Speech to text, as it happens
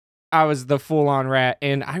I was the full-on rat,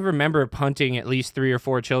 and I remember punting at least 3 or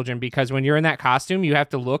 4 children because when you're in that costume, you have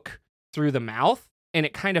to look through the mouth, and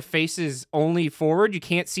it kind of faces only forward. You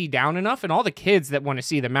can't see down enough, and all the kids that want to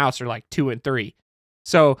see the mouse are like 2 and 3.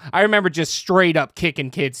 So I remember just straight up kicking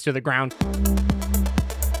kids to the ground.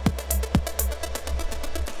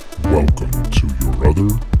 Welcome to your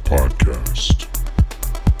other podcast.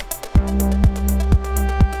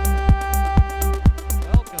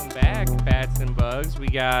 Welcome back, Bats and Bugs. We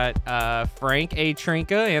got Frank A.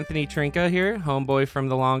 Trinka, Anthony Trinka here, homeboy from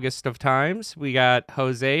The Longest of Times. We got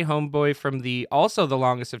Jose, homeboy from the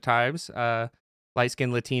Longest of Times,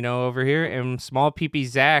 light-skinned Latino over here, and small peepee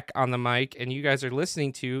Zach on the mic, and you guys are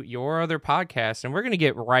listening to your other podcast, and we're going to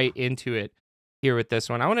get right into it here with this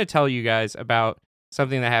one. I want to tell you guys about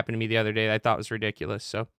something that happened to me the other day that I thought was ridiculous.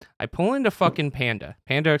 So I pull into fucking Panda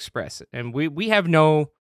Express, and we have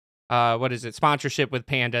no sponsorship with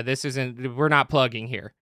Panda. We're not plugging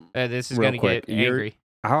here. This is going to get angry.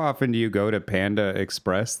 How often do you go to Panda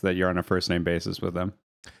Express that you're on a first name basis with them?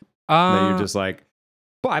 That you're just like,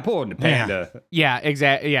 well, I pull into Panda. Yeah,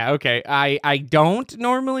 exactly. Yeah, okay. I don't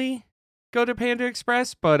normally go to Panda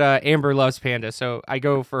Express, but Amber loves Panda, so I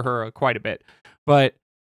go for her quite a bit. But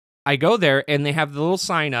I go there, and they have the little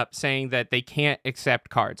sign up saying that they can't accept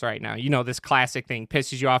cards right now. You know, this classic thing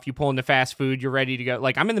pisses you off. You pull into fast food, you're ready to go.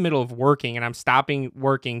 Like, I'm in the middle of working, and I'm stopping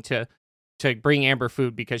working to bring Amber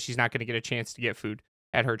food because she's not going to get a chance to get food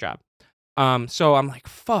at her job. So I'm like,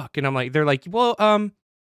 fuck. And they're like, well,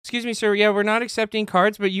 excuse me, sir. Yeah, we're not accepting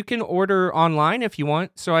cards, but you can order online if you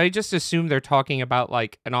want. So I just assume they're talking about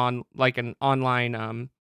like an online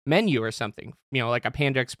menu or something, you know, like a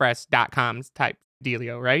pandaexpress.com type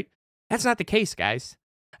dealio, right? That's not the case, guys.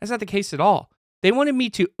 That's not the case at all. They wanted me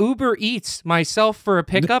to Uber Eats myself for a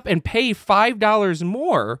pickup and pay $5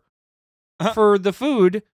 more for the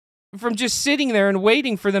food from just sitting there and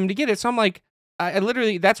waiting for them to get it. So I'm like, I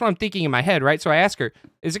literally, that's what I'm thinking in my head, right? So I ask her,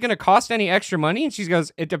 is it going to cost any extra money? And she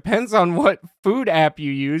goes, it depends on what food app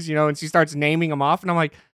you use, you know, and she starts naming them off. And I'm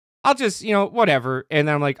like, I'll just, you know, whatever. And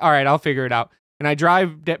then I'm like, all right, I'll figure it out. And I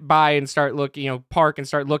drive by and start looking, you know, park and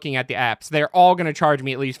start looking at the apps. They're all going to charge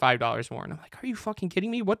me at least $5 more. And I'm like, are you fucking kidding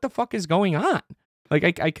me? What the fuck is going on?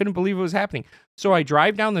 Like, I couldn't believe it was happening. So I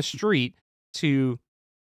drive down the street to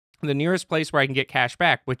the nearest place where I can get cash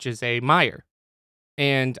back, which is a Meijer.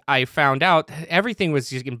 And I found out everything was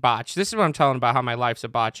just getting botched. This is what I'm telling about how my life's a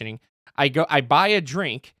botching. I buy a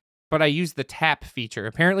drink, but I use the tap feature.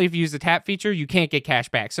 Apparently, if you use the tap feature, you can't get cash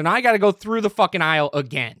back. So now I got to go through the fucking aisle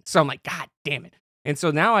again. So I'm like, God damn it. And so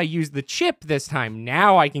now I use the chip this time.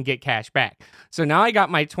 Now I can get cash back. So now I got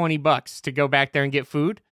my $20 to go back there and get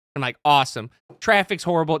food. I'm like, awesome. Traffic's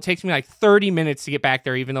horrible. It takes me like 30 minutes to get back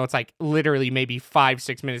there, even though it's like literally maybe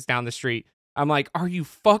 5-6 minutes down the street. I'm like, are you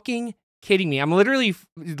fucking kidding me? I'm literally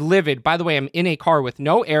livid. By the way, I'm in a car with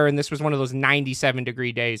no air, and this was one of those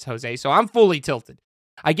 97-degree days, Jose. So I'm fully tilted.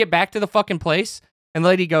 I get back to the fucking place, and the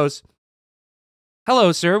lady goes,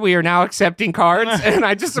 hello, sir, we are now accepting cards. And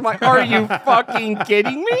I just am like, are you fucking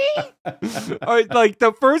kidding me? Or, like,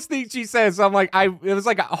 the first thing she says, I'm like, it was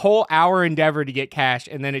like a whole hour endeavor to get cash,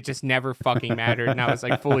 and then it just never fucking mattered, and I was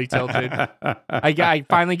like fully tilted. I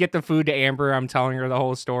finally get the food to Amber. I'm telling her the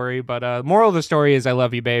whole story, but moral of the story is I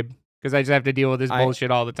love you, babe, because I just have to deal with this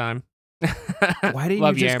bullshit all the time. Why didn't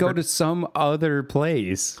you just go to some other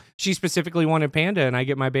place? She specifically wanted Panda, and I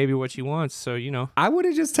get my baby what she wants, so, you know. I would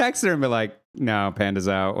have just texted her and been like, no, Panda's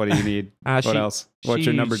out. What do you need? What else? What's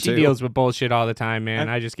your number 2? She deals with bullshit all the time, man.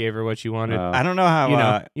 I just gave her what she wanted. I don't know how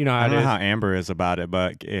I don't know how Amber is about it,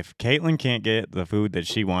 but if Caitlin can't get the food that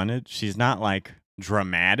she wanted, she's not like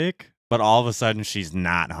dramatic, but all of a sudden she's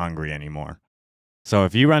not hungry anymore. So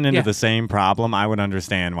if you run into the same problem, I would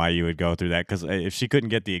understand why you would go through that, because if she couldn't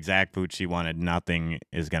get the exact food she wanted, nothing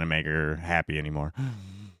is going to make her happy anymore.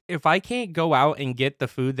 If I can't go out and get the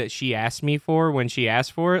food that she asked me for when she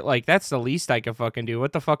asked for it, like, that's the least I could fucking do.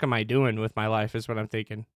 What the fuck am I doing with my life is what I'm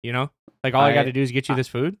thinking, you know? Like, all I got to do is get you this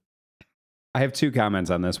food? I have 2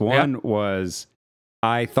 comments on this. One was,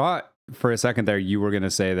 I thought for a second there you were going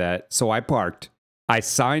to say that, so I parked. I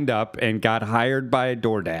signed up and got hired by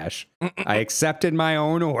DoorDash. I accepted my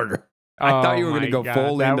own order. I thought you were going to go full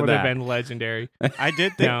into that. That would have been legendary. I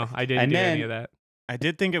did think. No, I didn't do any of that. I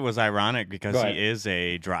did think it was ironic because he is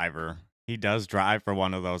a driver. He does drive for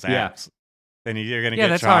one of those apps. And you're going to get charged. Yeah,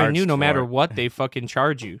 that's how I knew no matter what, they fucking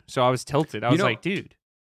charge you. So I was tilted. I was like, dude.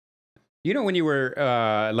 You know when you were,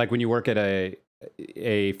 like when you work at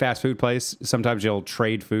a fast food place, sometimes you'll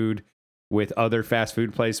trade food with other fast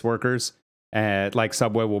food place workers. Like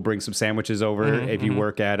Subway will bring some sandwiches over if you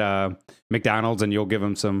work at McDonald's, and you'll give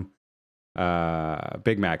them some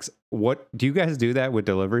Big Macs. What do you guys do that with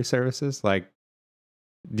delivery services? Like,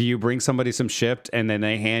 do you bring somebody some shipped and then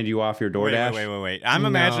they hand you off your DoorDash? Wait. I'm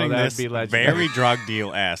imagining that'd this be legendary. very drug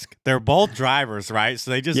deal-esque. They're both drivers, right?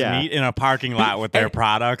 So they just meet in a parking lot with their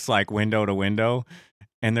products, like window to window,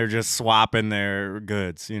 and they're just swapping their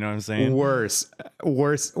goods. You know what I'm saying?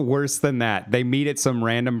 Worse than that. They meet at some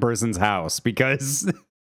random person's house because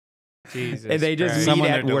Jesus they just Christ. meet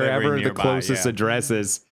Someone at they're wherever delivering the nearby, closest yeah. address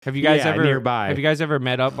is. Have you guys nearby? Have you guys ever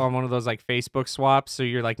met up on one of those like Facebook swaps? So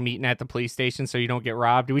you're like meeting at the police station so you don't get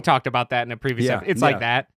robbed. We talked about that in a previous episode. It's like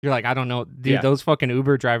that. You're like, I don't know, dude. Those fucking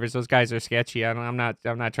Uber drivers, those guys are sketchy. I'm not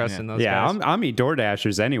trusting those guys. Yeah, I'll meet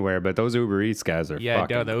DoorDashers anywhere, but those Uber Eats guys are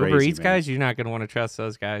fucking the crazy, Uber Eats man. guys, you're not gonna want to trust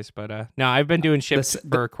those guys. But no, I've been doing ships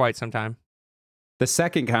for quite some time. The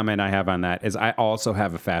second comment I have on that is I also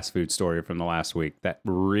have a fast food story from the last week that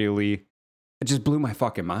really. It just blew my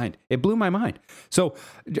fucking mind. It blew my mind. So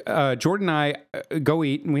Jordan and I go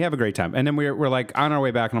eat and we have a great time. And then we're like on our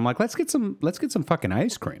way back and I'm like, let's get some fucking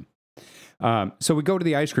ice cream. So we go to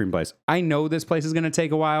the ice cream place. I know this place is going to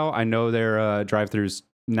take a while. I know their drive-thru's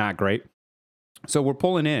not great. So we're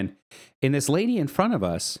pulling in and this lady in front of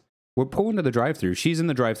us, we're pulling to the drive-thru. She's in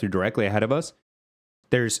the drive-thru directly ahead of us.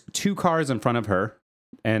 There's 2 cars in front of her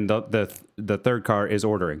and the third car is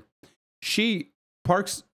ordering. She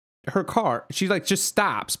parks her car, she like just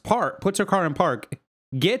stops, puts her car in park,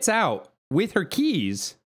 gets out with her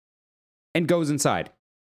keys, and goes inside.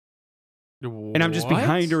 What? And I'm just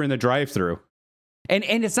behind her in the drive-thru. And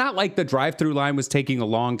it's not like the drive-thru line was taking a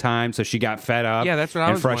long time, so she got fed up. Yeah, that's what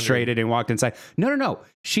I was frustrated and walked inside. No.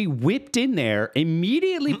 She whipped in there,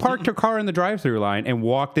 immediately parked her car in the drive-thru line, and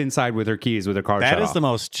walked inside with her keys with her car shut off. That is the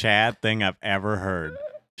most Chad thing I've ever heard.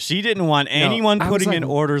 She didn't want anyone putting in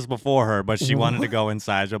orders before her, but she wanted to go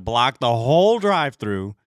inside. She blocked the whole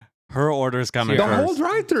drive-thru. Her orders coming first. The whole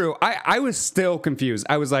drive-thru. I was still confused.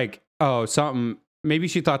 I was like, oh, something. Maybe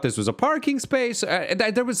she thought this was a parking space.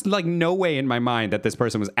 There was like no way in my mind that this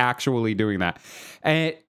person was actually doing that.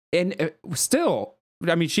 And still,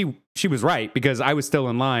 I mean, she was right because I was still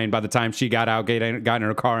in line by the time she got out, got in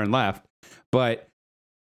her car and left. But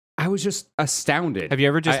I was just astounded. Have you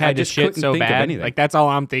ever just had to shit so bad? Like, that's all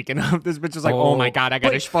I'm thinking of. This bitch is like, oh my God, I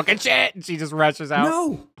got to fucking shit. And she just rushes out.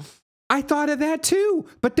 No, I thought of that too.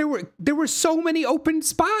 But there were so many open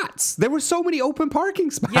spots. There were so many open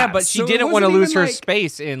parking spots. Yeah, but she didn't want to lose her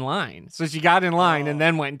space in line. So she got in line and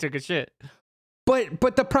then went and took a shit.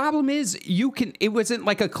 But the problem is it wasn't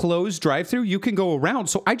like a closed drive-thru. You can go around.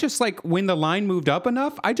 So I just like when the line moved up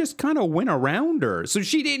enough, I just kind of went around her. So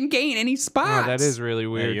she didn't gain any spots. Oh, that is really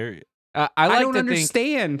weird. Yeah, I don't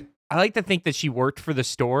understand. I like to think that she worked for the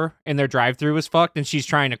store and their drive-thru was fucked and she's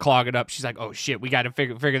trying to clog it up. She's like, oh shit, we got to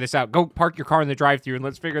figure this out. Go park your car in the drive-thru and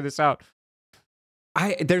let's figure this out.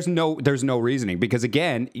 There's no reasoning because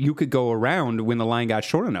again, you could go around when the line got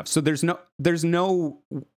short enough. So there's no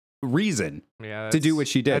reason to do what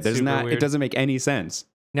she did. It doesn't make any sense.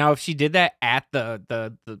 Now, if she did that at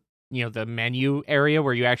the menu area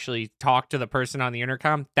where you actually talk to the person on the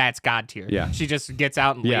intercom, that's God tier. Yeah. She just gets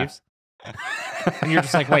out and leaves. And you're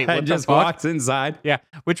just like, wait, what the just fuck? Walks inside. Yeah.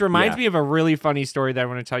 Which reminds me of a really funny story that I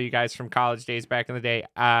want to tell you guys from college days back in the day.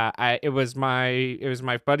 It was my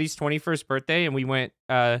buddy's 21st birthday, and we went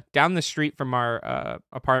down the street from our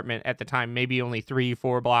apartment at the time, maybe only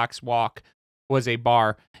 3-4 blocks walk was a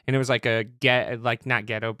bar, and it was like not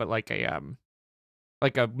ghetto, but like a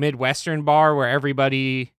Midwestern bar where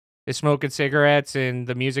everybody is smoking cigarettes and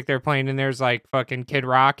the music they're playing in there's like fucking Kid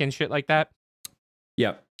Rock and shit like that.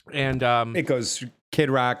 Yep. And it goes Kid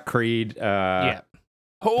Rock, Creed, yeah.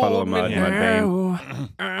 Puddle of Mud, Mudvayne.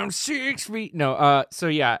 I'm 6 feet. No, so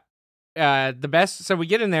yeah. The best, so we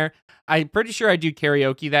get in there. I'm pretty sure I do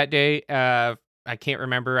karaoke that day. I can't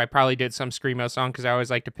remember. I probably did some Screamo song because I always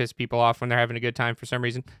like to piss people off when they're having a good time for some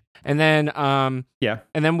reason. And then, and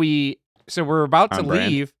then we're about to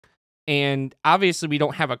leave, and obviously we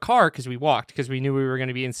don't have a car because we walked because we knew we were going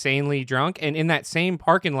to be insanely drunk. And in that same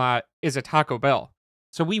parking lot is a Taco Bell.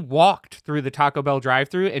 So we walked through the Taco Bell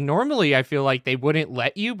drive-thru, and normally I feel like they wouldn't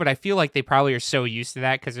let you, but I feel like they probably are so used to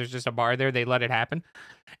that because there's just a bar there, they let it happen.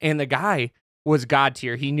 And the guy was God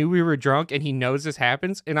tier. He knew we were drunk, and he knows this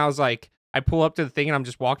happens. And I was like, I pull up to the thing, and I'm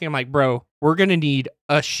just walking. I'm like, bro, we're going to need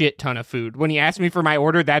a shit ton of food. When he asked me for my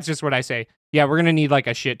order, that's just what I say. Yeah, we're going to need like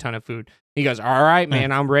a shit ton of food. He goes, all right,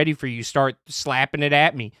 man, I'm ready for you. Start slapping it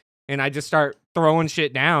at me. And I just start throwing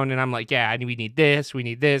shit down, and I'm like, yeah, we need this, we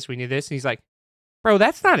need this, we need this. And he's like, bro,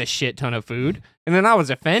 that's not a shit ton of food. And then I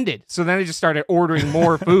was offended. So then I just started ordering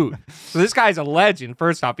more food. So this guy's a legend.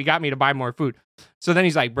 First off, he got me to buy more food. So then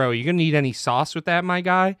he's like, bro, you going to need any sauce with that, my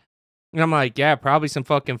guy? And I'm like, yeah, probably some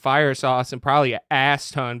fucking fire sauce and probably a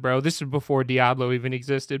ass ton, bro. This is before Diablo even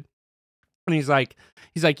existed. And he's like,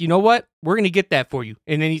 you know what? We're gonna get that for you.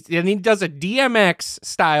 And then he does a DMX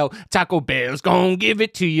style. Taco Bell's gonna give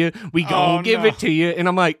it to you. We gonna give it to you. And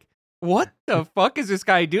I'm like, what the fuck is this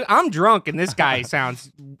guy doing? I'm drunk, and this guy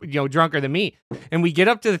sounds, drunker than me. And we get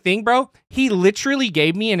up to the thing, bro. He literally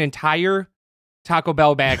gave me an entire Taco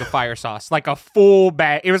Bell bag of fire sauce, like a full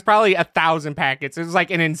bag. It was probably 1,000 packets. It was like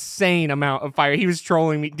an insane amount of fire. He was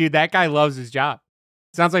trolling me, dude. That guy loves his job.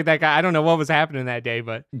 Sounds like that guy. I don't know what was happening that day,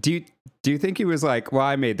 but do you think he was like, well,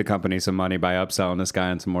 I made the company some money by upselling this guy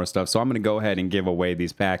and some more stuff, so I'm going to go ahead and give away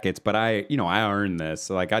these packets, but I earned this,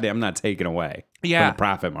 so like I'm not taking away from the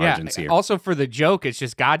profit margins here. Also for the joke, it's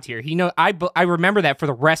just God tier. I remember that for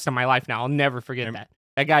the rest of my life now. I'll never forget that.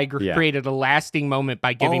 That guy created a lasting moment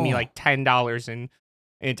by giving me like $10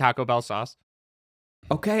 in Taco Bell sauce.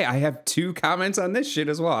 Okay, I have 2 comments on this shit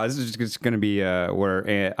as well. This is just going to be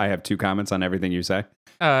where I have 2 comments on everything you say.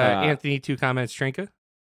 Anthony, 2 comments, Trinka.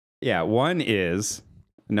 Yeah, one is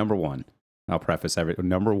number 1. I'll preface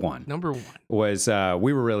number one. Number 1 was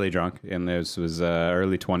we were really drunk, and this was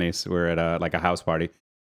early 20s. We were at like a house party,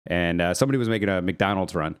 and somebody was making a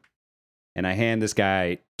McDonald's run, and I hand this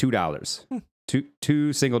guy $2,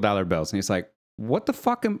 two single dollar bills, and he's like, "What the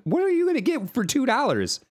fuck? What are you gonna get for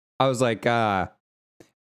 $2?" I was like,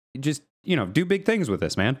 "Just do big things with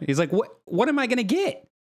this, man." He's like, "What am I gonna get?"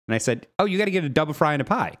 And I said, "Oh, you got to get a double fry and a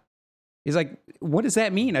pie." He's like, "What does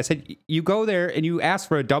that mean?" I said, "You go there and you ask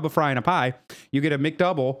for a double fry and a pie. You get a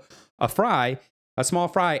McDouble, a fry, a small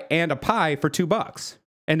fry, and a pie for $2.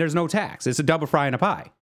 And there's no tax. It's a double fry and a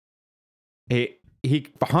pie." He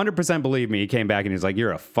 100% believed me. He came back and he's like,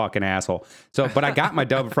 "You're a fucking asshole." So, but I got my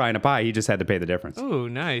double fry and a pie. He just had to pay the difference. Oh,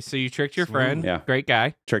 nice. So you tricked your friend. Yeah. Great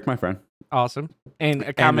guy. Tricked my friend. Awesome. And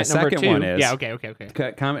a comment the number second 2. one is... Yeah,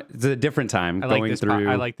 okay. Comment. It's a different time I going like this through...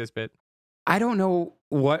 I like this bit. I don't know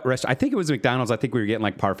what restaurant. I think it was McDonald's. I think we were getting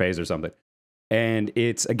like parfaits or something. And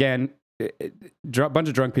it's, again, bunch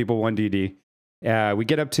of drunk people, 1 DD. We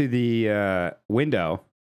get up to the window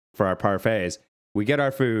for our parfaits. We get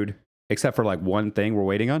our food, except for like one thing we're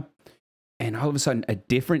waiting on. And all of a sudden, a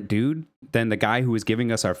different dude than the guy who was giving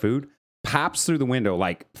us our food pops through the window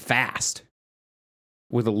like fast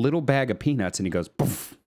with a little bag of peanuts. And he goes,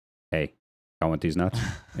 "Poof, hey, I want these nuts."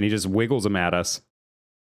 And he just wiggles them at us.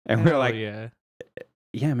 And we're like,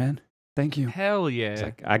 yeah, man, thank you. Hell yeah. It's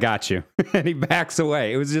like, "I got you." And he backs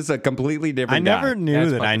away. It was just a completely different guy. I never knew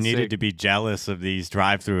that I needed to be jealous of these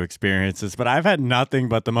drive-through experiences, but I've had nothing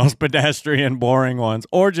but the most pedestrian, boring ones,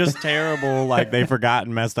 or just terrible, like they forgot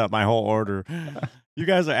and messed up my whole order. You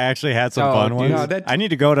guys actually had some fun ones. No, I need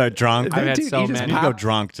to go to drunk. I've had so I many. need to go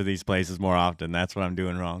drunk to these places more often. That's what I'm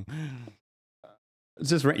doing wrong. It's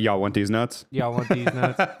just, "Y'all want these nuts?" Y'all want these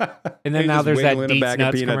nuts? And then He's now just there's that wiggling a Deets bag of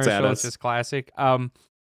Nuts peanuts at commercial. It's us. just classic.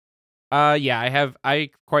 I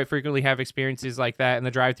quite frequently have experiences like that in the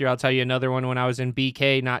drive-thru. I'll tell you another one. When I was in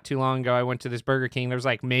BK not too long ago, I went to this Burger King. There was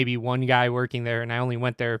like maybe one guy working there, and I only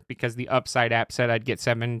went there because the Upside app said I'd get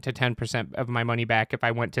 7 to 10% of my money back if I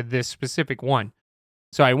went to this specific one.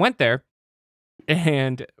 So I went there,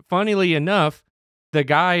 and funnily enough, the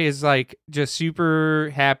guy is like just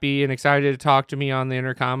super happy and excited to talk to me on the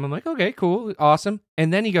intercom. I'm like, "Okay, cool, awesome."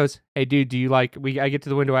 And then he goes, "Hey, dude, do you like?" I get to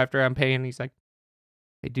the window after I'm paying. And he's like,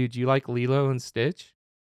 "Hey, dude, do you like Lilo and Stitch?"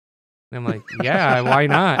 And I'm like, "Yeah, why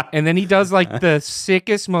not?" And then he does like the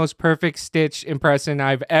sickest, most perfect Stitch impression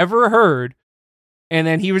I've ever heard. And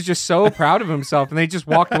then he was just so proud of himself, and they just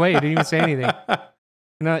walked away. He didn't even say anything.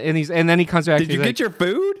 And then he comes back. Did you get your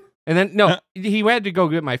food? And then no, he had to go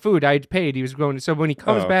get my food. I paid. He was going. So when he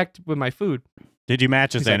comes back with my food, did you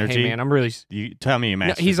match his he's energy? Like, "Hey man, I'm really." You tell me you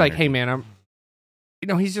matched. No, he's his like, energy. "Hey man,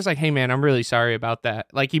 he's just like, 'Hey man, I'm really sorry about that.'"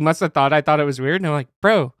 Like he must have thought I thought it was weird, and I'm like,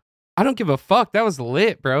 "Bro, I don't give a fuck. That was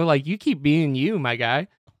lit, bro. Like you keep being you, my guy."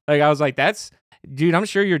 Like I was like, dude, I'm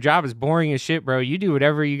sure your job is boring as shit, bro. You do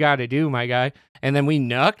whatever you got to do, my guy." And then we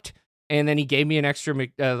nucked, and then he gave me an extra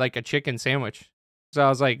like a chicken sandwich. So I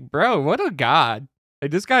was like, "Bro, what a god. Like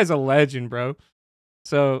this guy's a legend, bro."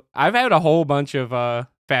 So I've had a whole bunch of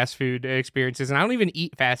fast food experiences, and I don't even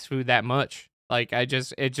eat fast food that much. Like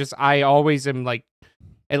I always am like,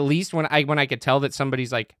 at least when I could tell that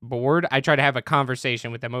somebody's like bored, I try to have a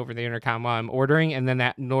conversation with them over the intercom while I'm ordering, and then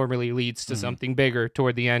that normally leads to something bigger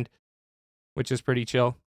toward the end, which is pretty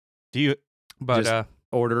chill. Do you? But Just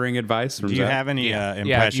ordering advice from Do you Zach? have any if you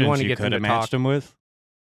impressions wanna you get them could to have matched talk. him with?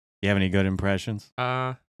 You have any good impressions?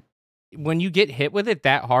 When you get hit with it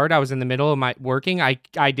that hard, I was in the middle of my working. I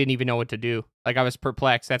didn't even know what to do. Like I was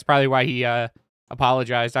perplexed. That's probably why he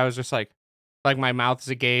apologized. I was just like my mouth is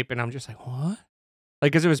agape, and I'm just like, "What?"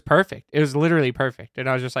 Like, because it was perfect. It was literally perfect. And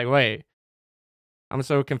I was just like, wait, I'm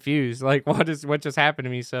so confused. Like, what just happened to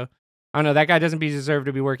me? So, I don't know. That guy doesn't deserve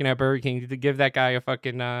to be working at Burger King. To give that guy a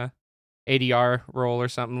fucking ADR role or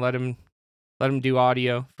something. Let him do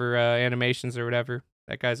audio for animations or whatever.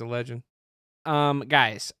 That guy's a legend.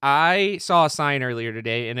 Guys, I saw a sign earlier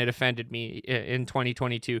today and it offended me in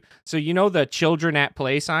 2022. So you know the children at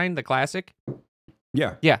play sign, the classic?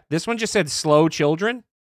 Yeah. Yeah, this one just said slow children.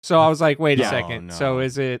 So I was like, wait a Yeah. second. Oh, no. So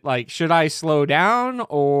is it like, should I slow down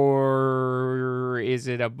or is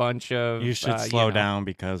it a bunch of... You should slow down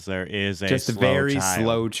because there is a Just slow very child.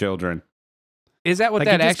 slow children. Is that what Like,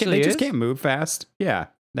 that they actually is? just can't move fast. Yeah.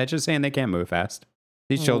 That's just saying they can't move fast.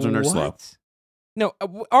 These children are slow. What? No,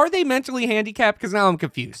 are they mentally handicapped? Because now I'm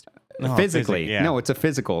confused. No, Physically. yeah. No, it's a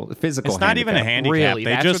physical It's not even a handicap. handicap. Really?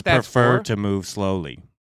 They That's just what that's prefer for? to move slowly.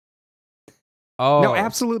 Oh. No,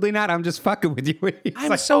 absolutely not. I'm just fucking with you. It's I'm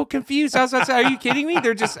like- so confused. I was about to say, are you kidding me?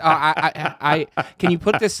 They're just, I can you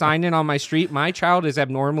put this sign in on my street? My child is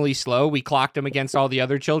abnormally slow. We clocked him against all the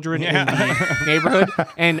other children in the neighborhood,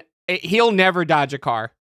 and he'll never dodge a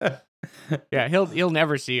car. Yeah, he'll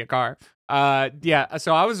never see a car. Yeah.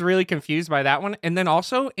 So I was really confused by that one. And then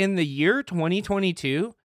also in the year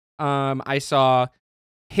 2022, I saw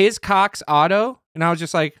his Cox Auto, and I was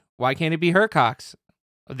just like, why can't it be her Cox?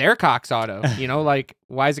 Their Cox Auto, you know, like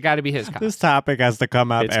why has it got to be his Cox? This topic has to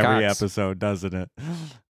come up It's every Cox. episode, doesn't it?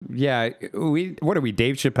 Yeah, what are we,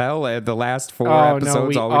 Dave Chappelle? The last 4 Oh episodes, no,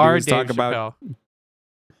 we all we are do is Dave talk about. Chappelle.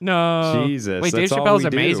 No, Jesus, wait, Dave that's all Chappelle's we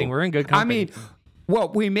do. amazing. We're in good company. I mean, well,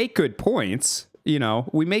 we make good points. You know,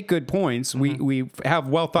 we make good points. Mm-hmm. We have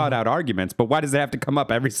well thought out arguments. But why does it have to come up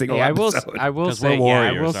every single Hey, episode? I will 'Cause say, we're yeah,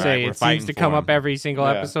 I warriors, will all say, right? We're it seems fighting to for come up 'em. every single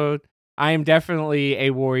Yeah. episode. I am definitely a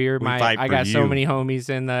warrior. We fight I for got so you. many homies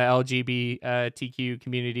in the LGBTQ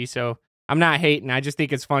community, so I'm not hating. I just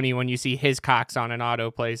think it's funny when you see his Cox on an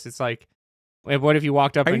auto place. It's like, what if you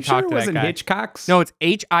walked up Are and you sure talked it to that wasn't guy? Hitchcock's? No, it's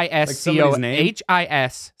HISCO name?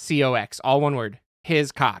 HISCOX, all one word.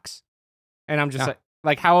 His Cox, and I'm just Ah.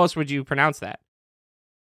 like, how else would you pronounce that?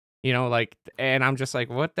 You know, like, and I'm just like,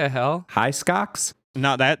 what the hell? Highscocks?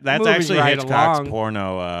 No, that's Moving actually right Hitchcock's along.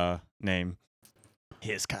 porno name.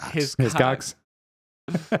 His Cox. His Hiscox?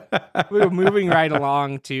 We're moving right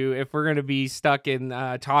along to, if we're going to be stuck in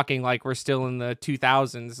talking like we're still in the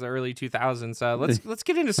 2000s, the early 2000s. Let's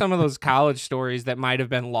get into some of those college stories that might have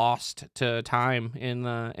been lost to time in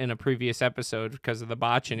a previous episode because of the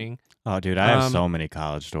botching. Oh, dude, I have so many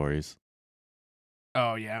college stories.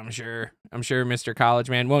 Oh yeah, I'm sure, Mr. College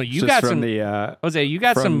Man. Well, you Just got from some. the Jose, you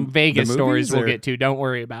got from some the Vegas movies, stories we'll or- get to. Don't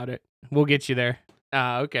worry about it. We'll get you there.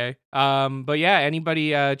 Okay. But yeah,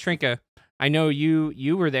 anybody, Trinka, I know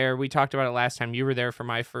you were there. We talked about it last time. You were there for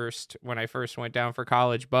when I first went down for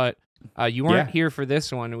college, but you weren't Yeah. here for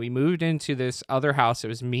this one. We moved into this other house. It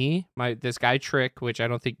was me, this guy Trick, which I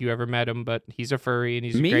don't think you ever met him, but he's a furry and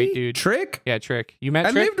he's me? a great dude. Trick? Yeah, Trick. You met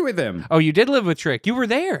I Trick? lived with him. Oh, you did live with Trick. You were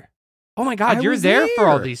there. Oh my God, I you're was there for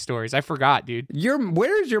all there. these stories. I forgot, dude.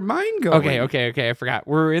 Where's your mind going? Okay. I forgot.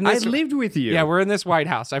 We're in I this. lived with you. Yeah, we're in this White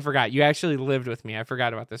House. I forgot. You actually lived with me. I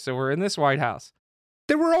forgot about this. So we're in this White House.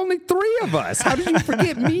 There were only 3 of us. How did you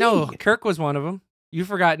forget me? No, Kirk was one of them. You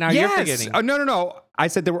forgot. Now you're Yes. forgetting. Oh, no. I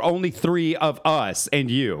said there were only 3 of us and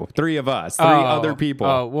you. 3 of us. 3 other people.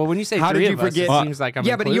 Oh, well, when you say How three did you of us, forget? it seems like I'm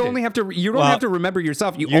yeah, but you included. only have to. You don't Well, have to remember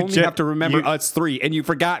yourself. You you only ju- have to remember you- us 3, and you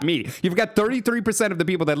forgot me. You forgot 33% of the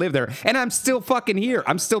people that live there, and I'm still fucking here.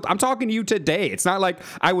 I'm talking to you today. It's not like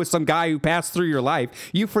I was some guy who passed through your life.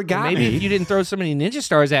 You forgot Maybe me. if you didn't throw so many ninja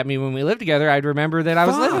stars at me when we lived together, I'd remember that I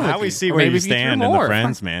was living with Now you. we see Or where maybe you if threw stand in the more.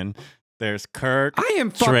 friends, man. There's Kirk. I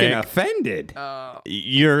am fucking Trick. offended.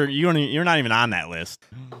 You're not even on that list.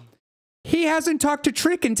 He hasn't talked to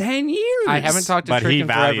Trick in 10 years. I haven't talked to But Trick he in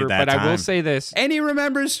valued forever, that but I will time. say this. And he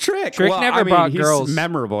remembers Trick. Trick well, never I mean, brought he's girls.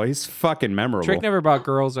 memorable. He's fucking memorable. Trick never brought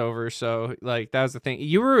girls over, so like that was the thing.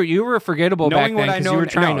 You were forgettable knowing back what then I because know, you were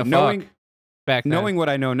trying no, to knowing, fuck back then. knowing what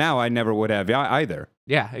I know now, I never would have either.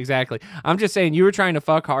 Yeah, exactly. I'm just saying you were trying to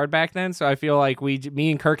fuck hard back then, so I feel like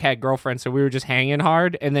me and Kirk had girlfriends, so we were just hanging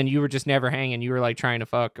hard, and then you were just never hanging. You were like trying to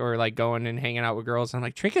fuck or like going and hanging out with girls. I'm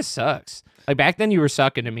like, Trinka sucks. Like back then, you were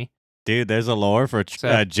sucking to me. Dude, there's a lore for So-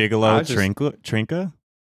 Gigolo I was just- Trinka.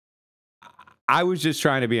 I was just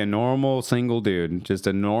trying to be a normal single dude, just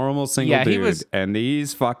a normal single Yeah, he dude, was- and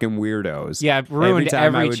these fucking weirdos. Yeah, ruined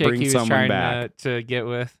time I every would chick bring he was someone trying back. to get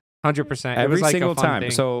with. 100%. It Every was like single a fun time.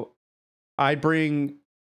 thing. So I'd bring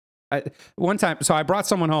one time. So I brought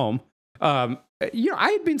someone home. I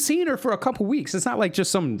had been seeing her for a couple weeks. It's not like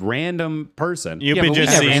just some random person. You've Yeah, been but we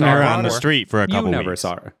just never seeing saw her her on the before. street for a couple You never weeks.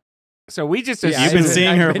 saw her. So we just Yeah, You've been assumed-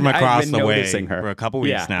 seeing her I've been- from I've across been the way noticing her. for a couple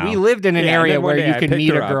weeks Yeah. now. we lived in an Yeah, and area then one where day you I could picked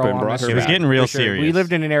meet her a up girl and on brought the her it street. was back. getting real For sure. serious. We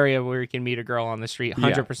lived in an area where you can meet a girl on the street,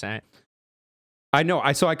 100%. I know.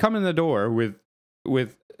 So I come in the door with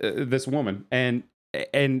this woman, and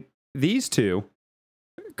these two,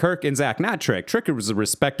 Kirk and Zach, not Trick. Trick was a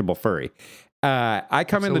respectable furry. I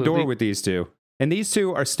come in the door Absolutely. with these two, and these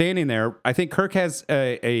two are standing there. I think Kirk has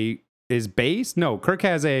his bass. No, Kirk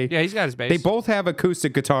has a. Yeah, he's got his bass. They both have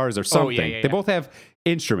acoustic guitars or something. yeah. They both have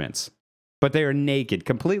instruments, but they are naked,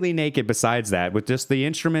 completely naked. Besides that, with just the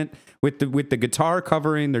instrument, with the guitar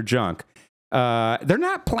covering their junk. They're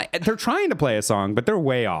not playing. They're trying to play a song, but they're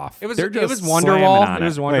way off. It was They're just slamming Wonderwall. on It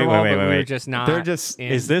was it. Wonderwall, Wait, but we were wait. just not. They're just.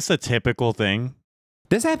 in. Is this a typical thing?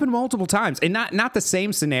 This happened multiple times, and not the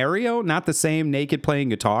same scenario, not the same naked playing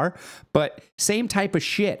guitar, but same type of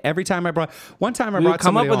shit. Every time I brought, one time I we would brought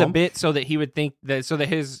come up somebody with home. a bit so that he would think that, so that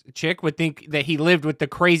his chick would think that he lived with the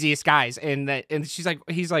craziest guys, and he's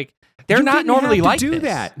like, they're You not didn't normally have to like do this.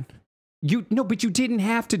 that. But you didn't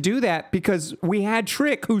have to do that because we had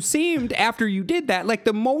Trick, who seemed after you did that like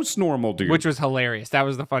the most normal dude. Which was hilarious. That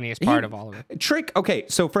was the funniest part of all of it. Trick, okay,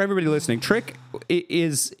 so for everybody listening, Trick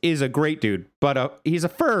is a great dude, but he's a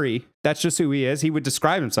furry. That's just who he is. He would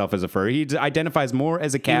describe himself as a furry. He identifies more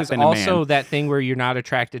as a He cat was than also a man. that thing where you're not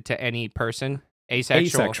attracted to any person.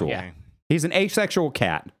 Asexual. Asexual. Yeah. He's an asexual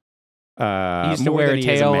cat. He used to more wear than a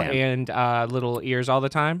he is tail man. and little ears all the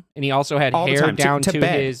time, and he also had All the hair time, down to to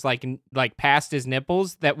bed. his like past his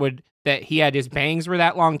nipples. That he had his bangs were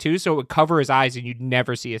that long too, so it would cover his eyes, and you'd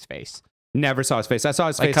never see his face. Never saw his face. I saw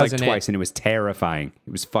his Like face like Cousin twice, and it was terrifying.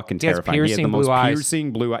 It was fucking He has terrifying. He had the piercing most blue eyes.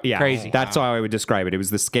 piercing blue eyes. Yeah, Crazy. That's how I would describe it. It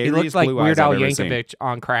was the He scariest looked like blue Weird eyes Al I've ever seen. Yankovic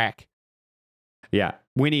on crack. Yeah,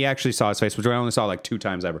 when he actually saw his face, which I only saw like 2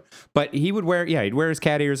 times ever. But he'd wear his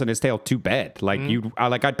cat ears and his tail to bed. Like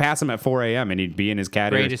I'd pass him at 4 a.m. and he'd be in his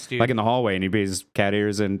cat Greatest ears, dude. like in the hallway, and he'd be his cat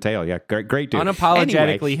ears and tail. Yeah, great dude.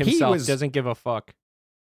 Unapologetically Anyway, himself, he was, doesn't give a fuck.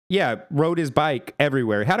 Yeah, rode his bike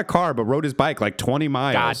everywhere. Had a car, but rode his bike like 20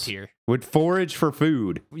 miles. God tier. Would forage for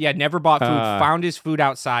food. Yeah, never bought food. Uh, Found his food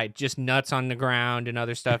outside, just nuts on the ground and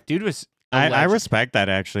other stuff. Dude was. a I legend. respect that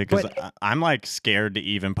actually because But- I'm like scared to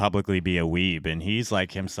even publicly be a weeb, and he's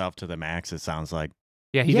like himself to the max. It sounds like.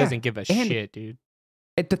 Yeah, he Yeah, doesn't give a and- shit, dude.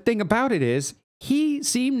 The thing about it is, he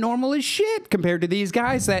seemed normal as shit compared to these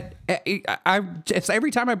guys that it's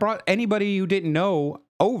every time I brought anybody you didn't know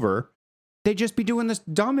over, they'd just be doing this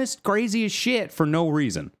dumbest, craziest shit for no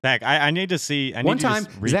reason. Zach, I need to see. I need One to time,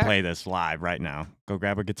 just replay Zach- this live right now. Go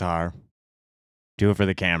grab a guitar. Do it for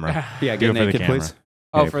the camera. Yeah, Do get it for the naked, camera. please.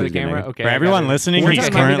 Oh, Yeah, for the please get camera? naked. Okay. For I got everyone it. listening, One he's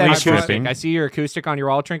time, currently Hand me that acoustic. stripping. I see your acoustic on your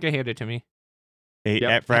wall, Trinket. Hand it to me.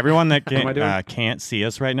 Yep. For everyone that What am I doing? can't see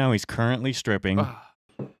us right now, he's currently stripping.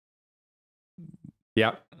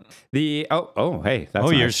 Yep. Hey, that's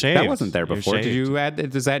Oh, you're nice. shaved. That wasn't there You're before. Did shaved. you add?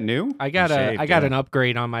 Is that new? I got Shaved, I got yeah. an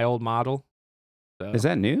upgrade on my old model. So, Is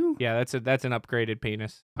that new? yeah, that's an upgraded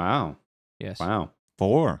penis. Wow. Yes. Wow.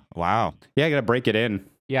 4. Wow. Yeah, I gotta break it in.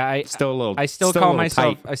 Yeah, I Still a little. I still a call little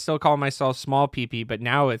myself tight. I still call myself small PP, but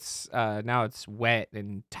now it's wet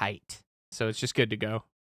and tight. So it's just good to go.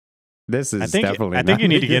 This is I think definitely. I think you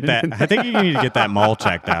not need to get good. that. I think you need to get that mole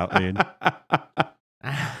checked out, dude.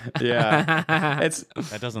 Yeah. It's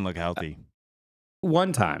That doesn't look healthy.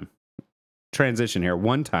 one time. Transition here.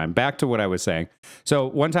 One time, back to what I was saying. So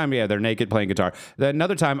one time, yeah, they're naked playing guitar.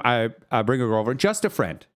 Another time, I bring a girl over, just a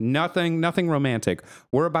friend, nothing romantic.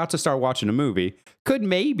 We're about to start watching a movie. Could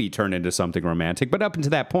maybe turn into something romantic, but up until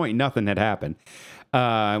that point, nothing had happened.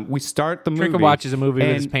 We start the movie. Trinket watches a movie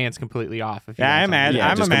with his and- pants completely off. If you Yeah, know something.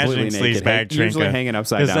 I'm just imagining completely naked, sleazebag usually Trinket. hanging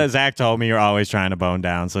upside Because down. Zach told me you're always trying to bone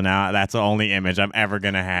down, so now that's the only image I'm ever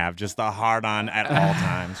gonna have. Just the hard on at all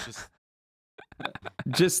times.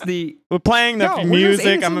 Just the We're playing the No, we're just music.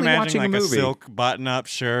 I'm innocently imagining watching a like a movie. silk button-up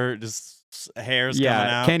shirt, just hair's coming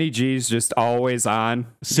out. Kenny G's just always on.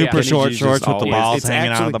 Super Kenny short G's shorts just with the always- balls it's hanging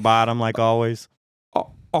out actually- of the bottom, like always.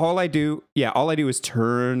 All I do is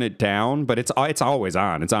turn it down, but it's always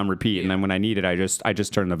on. It's on repeat, and then when I need it, I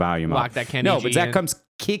just turn the volume Lock up. that Kenny No, G but Zach in. comes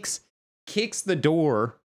kicks the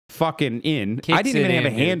door fucking in. I Kicks didn't even it have a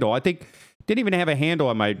in, dude. handle. I think didn't even have a handle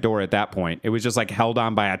on my door at that point. It was just like held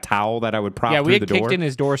on by a towel that I would prop Yeah, through we had the door. kicked in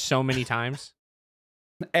his door so many times.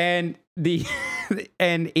 And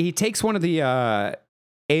and he takes one of the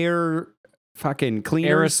air fucking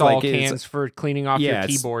cleaners, Aerosol like it's- cans for cleaning off your it's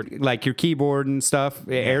keyboard. like your keyboard and stuff,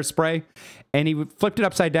 air spray, and he flipped it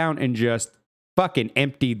upside down and just fucking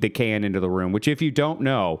emptied the can into the room. Which, if you don't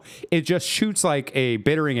know, it just shoots like a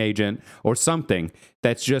bittering agent or something.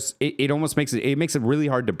 That's just it almost makes it really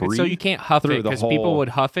hard to breathe. So you can't huff through it the because people whole- would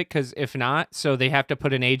huff it because if not, so they have to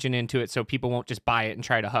put an agent into it so people won't just buy it and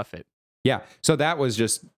try to huff it. Yeah. So that was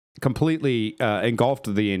just completely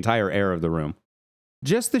engulfed the entire air of the room.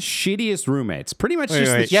 Just the shittiest roommates. Pretty much Wait,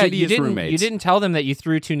 just wait. the Yeah, shittiest roommates. you didn't tell them that you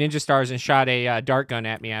threw 2 ninja stars and shot a dart gun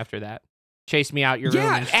at me after that. Chased me out your room.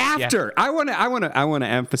 Yeah, after. I want to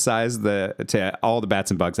emphasize to all the bats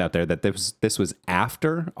and bugs out there that this was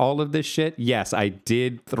after all of this shit. Yes, I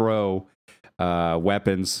did throw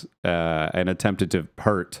weapons and attempted to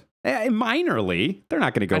hurt minorly. They're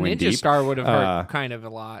not going to go a in ninja deep. star would have hurt kind of a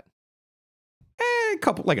lot. A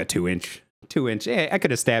couple, like a 2-inch. I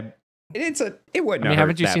could have stabbed. It wouldn't. I mean,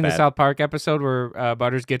 haven't you seen the South Park episode where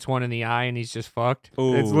Butters gets one in the eye and he's just fucked?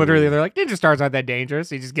 Ooh. It's literally, they're like, ninja stars aren't that dangerous.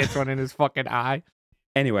 He just gets one in his fucking eye.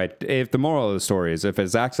 Anyway, if the moral of the story is if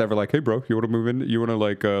Zach's ever like, hey bro, you want to move in? You want to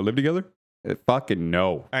like live together? Fucking no.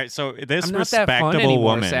 All right, so this I'm not that fun respectable anymore,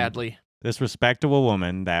 woman, sadly. this respectable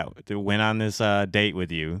woman that went on this date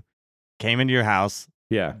with you, came into your house,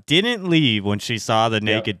 Yeah. didn't leave when she saw the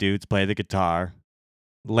naked dudes play the guitar.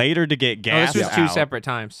 Later to get Oh, gas this was 2 out. separate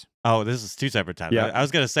times. Oh, this is 2 separate times. Yeah. I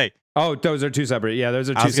was gonna say. Oh, those are 2 separate. Yeah,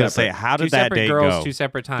 those are 2 I was gonna separate. say, how 2 did that separate date girls, go? 2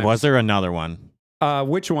 separate times. Was there another one?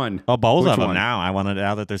 Which one? Oh, both Which of them one? now. I want to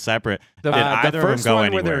know that they're separate. The- Did the either the of them first go one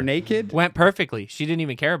anywhere? where they're naked. Went perfectly. She didn't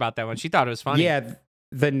even care about that one. She thought it was funny. Yeah,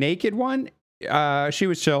 the naked one. She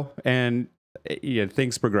was chill, and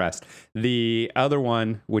things progressed. The other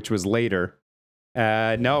one, which was later,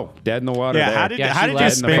 no, dead in the water. Yeah, there. how did Yeah, how she did you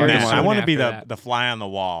left in the spin fucking that? water. I want to be After that. the fly on the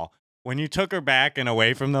wall. When you took her back and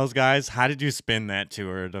away from those guys, how did you spin that to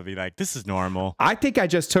her to be like, this is normal? I think I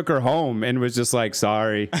just took her home and was just like,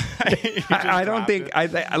 sorry. You just I don't dropped think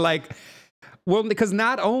it. I like. Well, because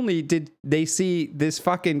not only did they see this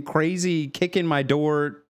fucking crazy kick in my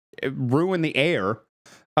door ruin the air,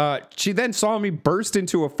 she then saw me burst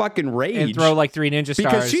into a fucking rage And throw like 3 ninja stars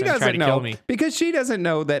because she and try doesn't to kill know me. because she doesn't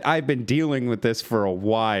know that I've been dealing with this for a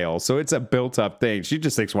while, so it's a built up thing. She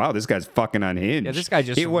just thinks, "Wow, this guy's fucking unhinged." Yeah, this guy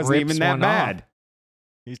just it wasn't rips even that one bad.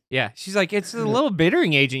 off. Yeah, she's like, it's a little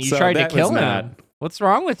bittering agent. You So tried to that kill was him. not- What's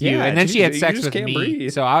wrong with you? Yeah, And then she had you sex just with can't me.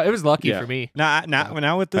 breathe. So it was lucky Yeah. for me.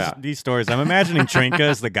 Now with this, Yeah. these stories, I'm imagining Trinka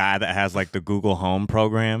as the guy that has like the Google Home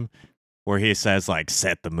program where he says like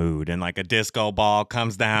set the mood and like a disco ball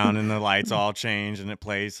comes down and the lights all change and it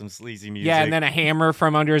plays some sleazy music. Yeah, and then a hammer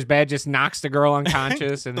from under his bed just knocks the girl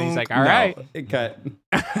unconscious. And then he's like, all No, right. it cut.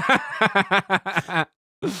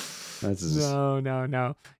 That's just,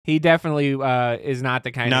 No. He definitely is not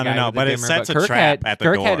the kind of guy No, with a but it dimmer, sets a Kirk trap at the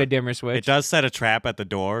Kirk door. had a dimmer switch. It does set a trap at the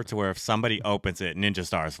door to where if somebody opens it, ninja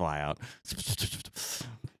stars fly out.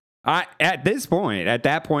 at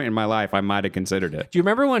that point in my life, I might have considered it. Do you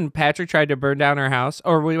remember when Patrick tried to burn down our house?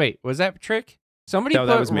 Or wait, was that Trick? Somebody No,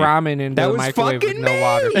 that put was me. ramen into That the was microwave with fucking no me!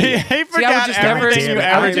 water. He forgot just never- everything you Damn it,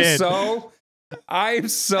 ever I'm did. I'm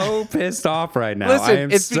so pissed off right now. Listen, I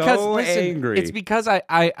am it's so because angry. It's because I'm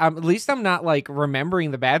at least I'm not like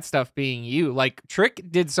remembering the bad stuff being you. Like Trick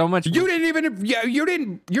did so much. You didn't even. Yeah, you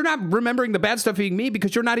didn't. You're not remembering the bad stuff being me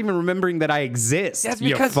because you're not even remembering that I exist. That's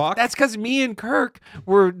you because fuck. me and Kirk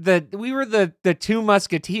were the 2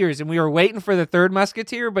 musketeers, and we were waiting for the 3rd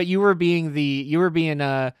musketeer. But you were being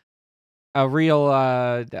a real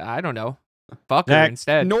I don't know, fucker Zach,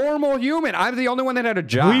 instead. normal human. I'm the only one that had a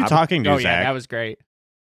job. Who are you talking to, Oh yeah, Zach? that was great.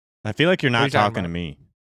 I feel like you're What are not you talking talking to about? me.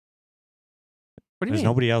 What do you There's mean?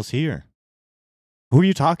 nobody else here. Who are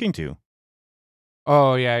you talking to?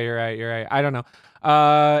 Oh yeah, you're right. I don't know.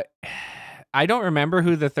 I don't remember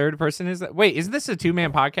who the 3rd person is. Wait, isn't this a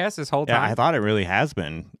 2-man podcast this whole Yeah, time? I thought it really has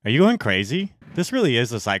been. Are you going crazy? This really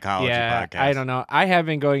is a psychology podcast. I don't know. I have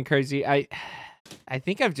been going crazy. I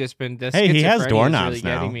think I've just been this. Hey, he has schizophrenia is doorknobs really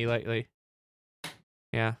now. getting me lately.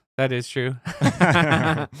 Yeah, that is true.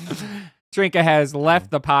 Trinka has left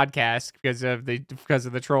the podcast because of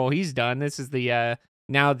the troll he's done. This is the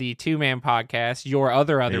now the 2-man podcast. Your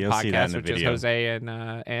other you'll see that in podcast, the which is video. Jose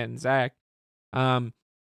and Zach. No,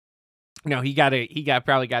 he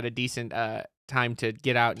probably got a decent time to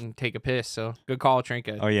get out and take a piss. So good call,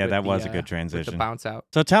 Trinka. Oh, yeah, with that the, was a good with transition. the bounce out.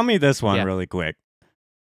 So tell me this one Yeah. really quick.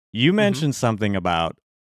 You mentioned something about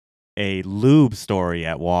a lube story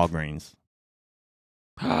at Walgreens.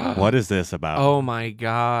 What is this about? Oh my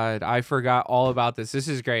God. I forgot all about this. This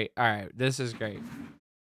is great. All right. This is great.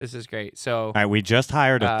 So, All right, we just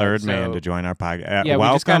hired a third man so- to join our podcast. yeah, we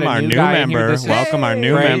just got welcome a our new new guy in here. member. This is- Welcome our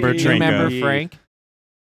new Frank, member, new Trinka. member Frank.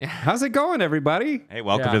 How's it going, everybody? Hey,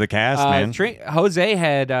 welcome Yeah. to the cast, man. Jose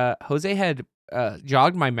had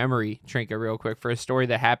jogged my memory, Trinka, real quick for a story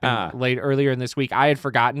that happened earlier in this week. I had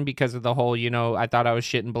forgotten because of the whole, I thought I was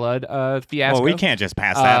shitting blood fiasco. Well, we can't just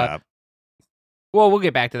pass that up. Well, we'll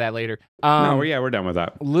get back to that later. No, yeah, we're done with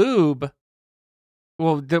that. Lube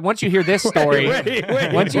Well, once you hear this story,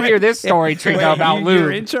 once you wait. hear this story, Trinka, about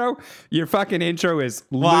lube. Your fucking intro is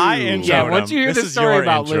lube. Well, I introed Yeah, once him. you hear This the is story your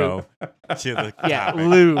about intro to the Yeah, topic.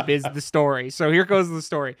 lube is the story. So here goes the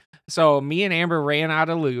story. So me and Amber ran out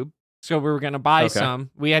of lube. So we were going to buy some.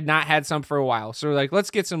 We had not had some for a while. So we're like, let's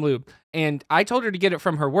get some lube. And I told her to get it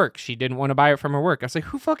from her work. She didn't want to buy it from her work. I was like,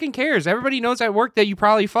 who fucking cares? Everybody knows at work that you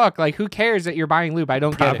probably fuck. Like, who cares that you're buying lube? I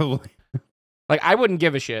don't get it. Like, I wouldn't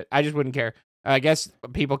give a shit. I just wouldn't care. I guess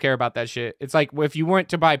people care about that shit. It's like, if you went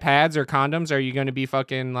to buy pads or condoms, are you going to be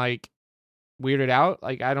fucking, like, weirded out?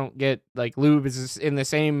 Like, I don't get, like, lube is in the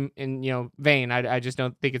same, vein. I just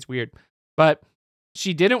don't think it's weird. But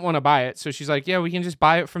she didn't want to buy it. So she's like, yeah, we can just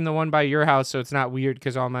buy it from the one by your house. So it's not weird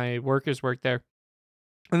because all my workers work there.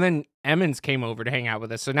 And then Emmons came over to hang out with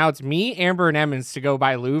us. So now it's me, Amber, and Emmons to go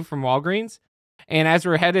buy lube from Walgreens. And as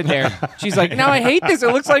we're headed there, she's like, "No, I hate this. It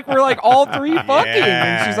looks like we're like all three fucking."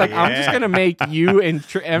 And she's like, "I'm just gonna make you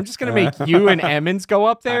and Emmons go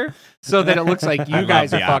up there so that it looks like you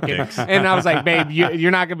guys are fucking." optics. And I was like, "Babe, you're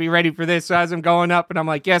not gonna be ready for this." So as I'm going up, and I'm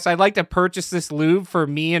like, "Yes, I'd like to purchase this lube for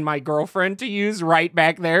me and my girlfriend to use right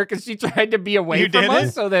back there," because she tried to be away from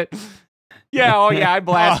us so that. Yeah, I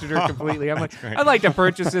blasted her completely. I'm like, I'd like to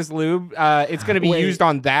purchase this lube. It's going to be used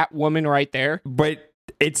on that woman right there. But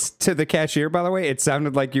it's to the cashier, by the way. It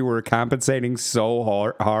sounded like you were compensating so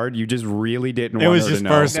hard. You just really didn't It want was her his to know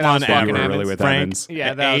first that I was one fucking you were ever. really Emmons. with Frank, Emmons. Yeah,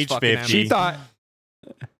 at that was age fucking 50.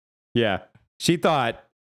 She thought,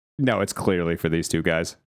 no, it's clearly for these two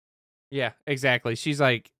guys. Yeah, exactly. She's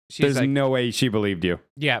like, There's no way she believed you.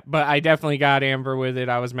 yeah, but I definitely got Amber with it.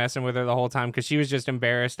 I was messing with her the whole time because she was just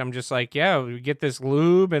embarrassed. I'm just like, yeah, we get this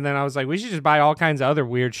lube. And then I was like, we should just buy all kinds of other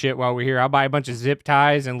weird shit while we're here. I'll buy a bunch of zip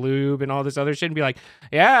ties and lube and all this other shit and be like,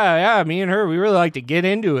 yeah, me and her, we really like to get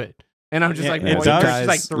into it. And I'm just like, it boy, does- there's just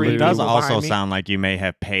like three It does people also behind me. sound like you may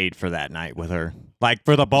have paid for that night with her. Like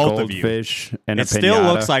for the both of you. Goldfish and It a still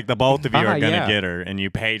pinata. looks like the both of you are going to Yeah. get her and you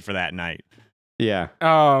paid for that night. Yeah.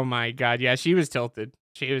 Oh my God. Yeah, she was tilted.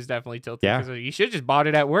 She was definitely tilted. Yeah. 'Cause you should have just bought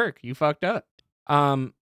it at work. You fucked up.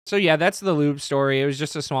 So yeah, that's the lube story. It was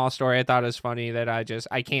just a small story. I thought it was funny that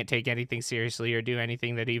I can't take anything seriously or do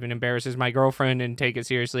anything that even embarrasses my girlfriend and take it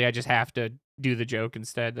seriously. I just have to do the joke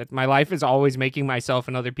instead. That my life is always making myself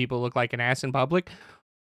and other people look like an ass in public.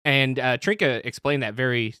 And Trinka explained that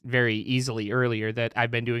very, very easily earlier that I've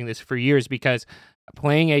been doing this for years because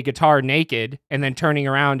playing a guitar naked and then turning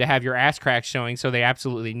around to have your ass crack showing so they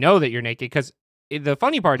absolutely know that you're naked. Because the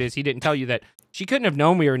funny part is he didn't tell you that she couldn't have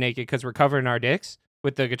known we were naked because we're covering our dicks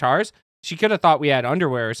with the guitars. She could have thought we had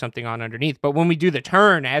underwear or something on underneath. But when we do the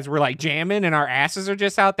turn as we're like jamming and our asses are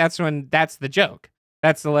just out, that's the joke.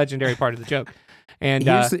 That's the legendary part of the joke. And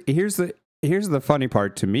here's the funny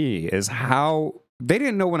part to me is how they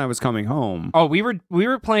didn't know when I was coming home. oh, we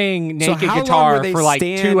were playing So naked how long guitar were they for like 2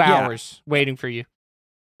 yeah. hours waiting for you.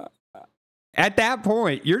 At that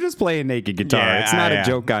point, you're just playing naked guitar. Yeah, it's not yeah. a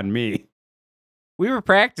joke on me. We were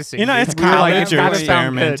practicing. You know, dude. it's We were like, college. it's You're gotta sound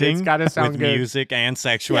good. experimenting It's gotta sound with good. music and Yeah,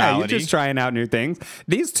 sexuality. you're just trying out new things.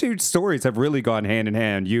 These two stories have really gone hand in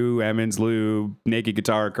hand. You, Emmons, Lou, naked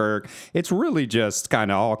guitar, Kirk. It's really just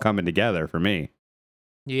kind of all coming together for me.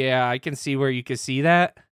 Yeah, I can see where you could see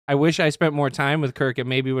that. I wish I spent more time with Kirk. It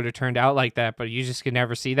maybe would have turned out like that, but you just can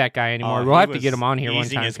never see that guy anymore. Oh, we'll he have to was get him on here one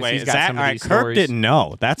easing time his because way. he's got Zach, some of all right, these Kirk stories. didn't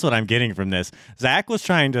know. That's what I'm getting from this. Zach was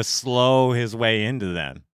trying to slow his way into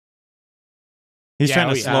them. He's Yeah, trying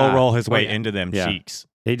to we- slow roll his way yeah. into them Yeah. cheeks.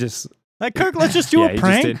 He just Like, Kirk, let's just do Yeah, a he just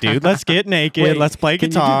prank, did- dude. Let's get naked. Wait, Let's play can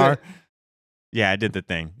you do guitar. that? Yeah, I did the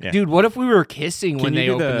thing. Yeah. Dude, what if we were kissing when Can you they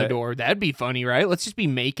do opened the the- door? That'd be funny, right? Let's just be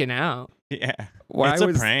making out. Yeah. why It's a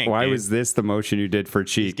was prank, why dude. was this the motion you did for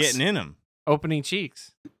He's cheeks? getting in him. Opening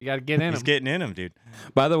cheeks. You got to get in He's them. getting in him, dude.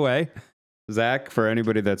 By the way, Zach, for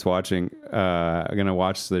anybody that's watching, I'm gonna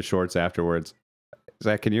watch the shorts afterwards.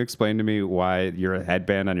 Zach, can you explain to me why your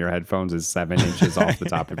headband on your headphones is 7 inches off the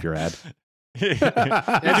top of your head? You do just have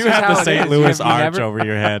how the it St. is. Louis Have you arch never- over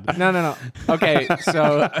your head. No. Okay,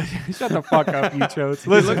 so shut the fuck up, you chodes.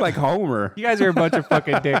 You Listen, look like Homer. you guys are a bunch of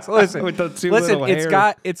fucking dicks. Listen, With the two listen. little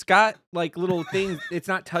hairs. It's got like little things. It's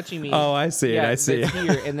not touching me. Oh, I see it. I see it's it.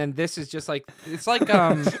 here, and then this is just like it's like Wait,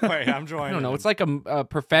 I'm joining. I don't know. It's like a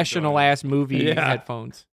professional ass movie Yeah.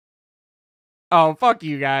 headphones. Oh, fuck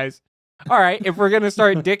you guys. All right, if we're going to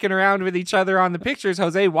start dicking around with each other on the pictures,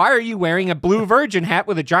 Jose, why are you wearing a blue virgin hat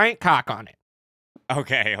with a giant cock on it?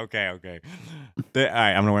 Okay. All right,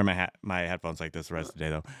 I'm gonna wear my headphones like this the rest of the day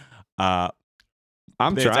though.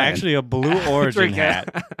 I'm It's trying. actually a blue origin Trinka.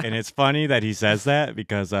 hat, and it's funny that he says that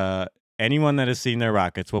because anyone that has seen their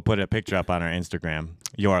rockets, we'll put a picture up on our Instagram,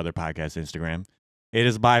 your other podcast Instagram. It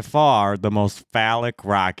is by far the most phallic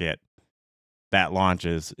rocket that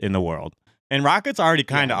launches in the world. And rockets already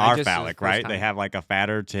kind of Yeah, are just phallic, the first right? They time. have like a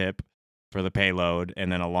fatter tip for the payload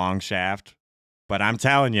and then a long shaft. But I'm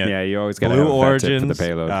telling you, Yeah, you always got to Blue have a fat tip for the Origin's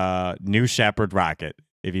payload. New Shepard rocket.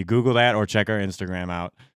 If you Google that or check our Instagram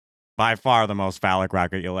out, by far the most phallic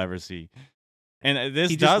rocket you'll ever see. And this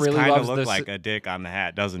He just does really kind of loves look this- like a dick on the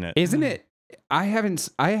hat, doesn't it? Isn't it? I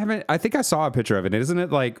think I saw a picture of it. Isn't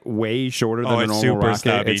it like way shorter than a it's normal super rocket?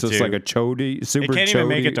 stubby, It's just too. like a chody, super It can't even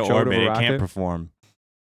make it to chody orbit. It rocket. can't perform.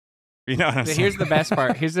 You know what I'm saying? Here's the best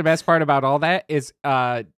part. Here's the best part about all that is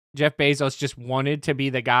Jeff Bezos just wanted to be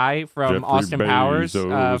the guy from Jeffrey Austin Powers,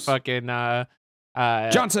 Bezos.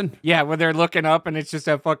 Johnson. Yeah, when they're looking up and it's just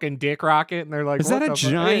a fucking dick rocket, and they're like, Is that what a the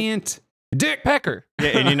fuck? giant dick pecker?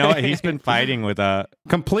 Yeah, and you know what? He's been fighting with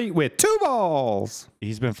complete with 2 balls?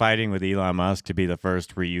 He's been fighting with Elon Musk to be the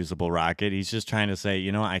first reusable rocket. He's just trying to say,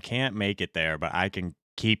 you know, I can't make it there, but I can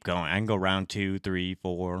keep going. I can go round 2, 3,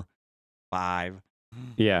 4, 5.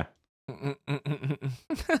 Yeah.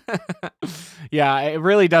 Yeah, it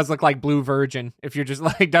really does look like Blue Virgin. If you're just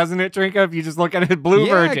like, doesn't it, Trinka? If you just look at it, Blue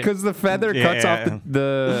Yeah, Virgin. because the feather cuts off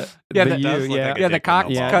the Yeah, the that U. does look Yeah, like a yeah, the dick cock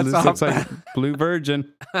in the ball. cuts this off. looks like Blue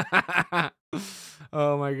Virgin.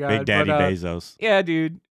 Oh my god, Big Daddy but, Bezos. Yeah,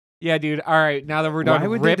 dude. All right, now that we're done, Why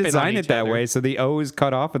would they ripping on design it each that other. way so the O is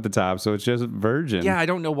cut off at the top, so it's just Virgin? Yeah, I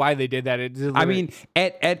don't know why they did that. I mean,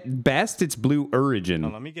 at best, it's Blue Origin. Oh,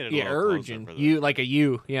 let me get it. yeah, a little closer Origin. for this. You like a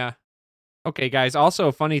U, yeah. Okay, guys. Also,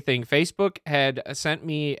 a funny thing: Facebook had sent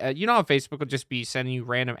me. You know how Facebook will just be sending you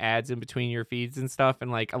random ads in between your feeds and stuff, and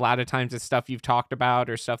like a lot of times it's stuff you've talked about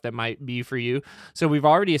or stuff that might be for you. So we've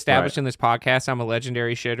already established in this podcast I'm a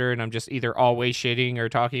legendary shitter, and I'm just either always shitting or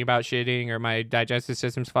talking about shitting, or my digestive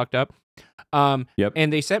system's fucked up. Yep.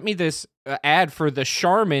 And they sent me this ad for the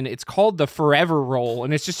Charmin. It's called the Forever Roll,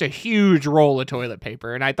 and it's just a huge roll of toilet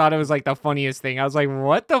paper. And I thought it was like the funniest thing. I was like,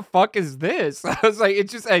 "What the fuck is this?" I was like,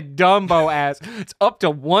 "It's just a Dumbo ass. It's up to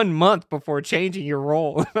 1 month before changing your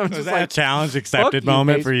roll." I'm Was just that like, a challenge accepted you,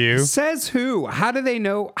 moment Facebook. for you? Says who? How do they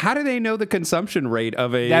know? How do they know the consumption rate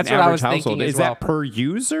of an That's what I average was thinking household? as Is well. that per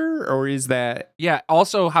user or is that? Yeah.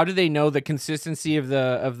 Also, how do they know the consistency of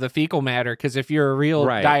the fecal matter? Because if you're a real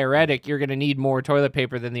Right. diuretic, you're gonna need more toilet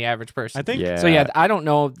paper than the average person. I think. Yeah. So yeah, I don't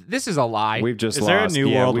know. This is a lie. We've just Is lost. there a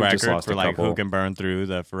new world we've just record lost for a like couple. who can burn through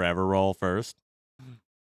the Forever Roll first?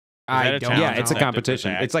 I that a don't. challenge? Yeah, it's a know. Accepted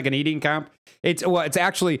competition. for that. It's like an eating comp. It's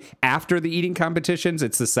actually after the eating competitions.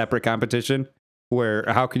 It's the separate competition where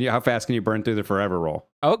how fast can you burn through the Forever Roll?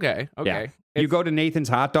 Okay. Yeah. You go to Nathan's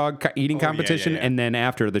hot dog eating Oh, yeah, competition, yeah. and then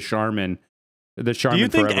after the Charmin. Do you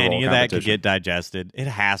think Forever any Roll of that could competition. get digested? It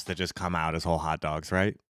has to just come out as whole hot dogs,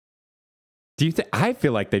 right? Do you think? I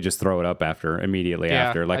feel like they just throw it up immediately Yeah,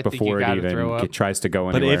 after, like I think you before it gotta even throw up. tries to go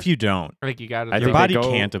But anywhere. if you don't, I think you got I it. your think they body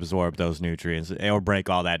go- can't absorb those nutrients or break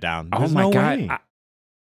all that down. oh There's my no god, way.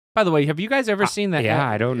 By the way, have you guys ever seen that? yeah,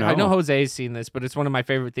 I don't know. I know Jose's seen this, but it's one of my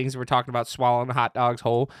favorite things. We're talking about swallowing hot dogs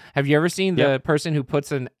whole. Have you ever seen the Yep. person who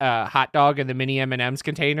puts an hot dog in the mini M&M's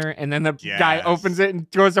container, and then the guy Yes. opens it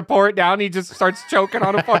and goes to pour it down? He just starts choking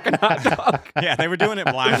on a fucking hot dog. Yeah, they were doing it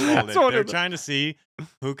blindfolded. So They were did- trying to see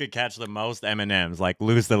who could catch the most M&Ms, like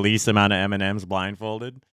lose the least amount of M&Ms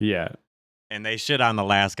blindfolded. yeah, And they shit on the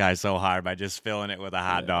last guy so hard by just filling it with a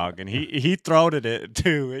hot dog, and he throated it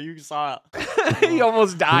too. You saw it. He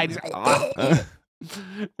almost died. He's like,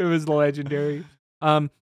 it was legendary. And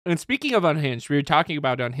speaking of Unhinged, we were talking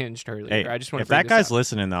about Unhinged earlier. Hey, I just want if to bring that this guy's up.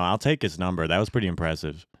 listening though, I'll take his number. That was pretty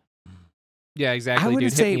impressive. Yeah, exactly. I would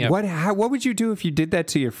dude. Hit say me up. what would you do if you did that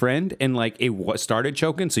to your friend and like it started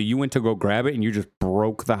choking, so you went to go grab it and you just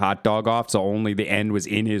broke the hot dog off, so only the end was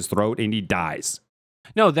in his throat and he dies.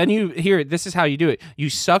 No, then this is how you do it. You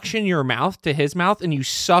suction your mouth to his mouth and you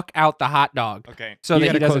suck out the hot dog. Okay. So you that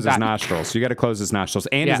got he to doesn't close his die. nostrils. You got to close his nostrils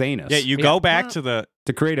and Yeah. his anus. Yeah, you Yeah. go back to the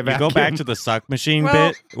to create a you vacuum. go back to the suck machine Well-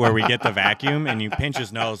 bit where we get the vacuum, and you pinch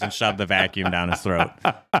his nose and shove the vacuum down his throat.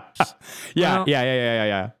 yeah, Well-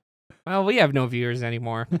 yeah. Well, we have no viewers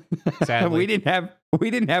anymore. Sadly. we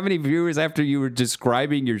didn't have any viewers after you were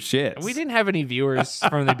describing your shit. We didn't have any viewers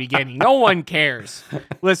from the beginning. No one cares.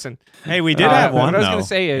 Listen. Hey, we did Uh, have what one I was though, gonna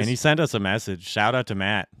say is- and he sent us a message. Shout out to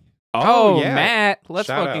Matt. Oh, yeah. Matt. Let's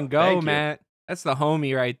Shout fucking out. go, Thank you. Matt. That's the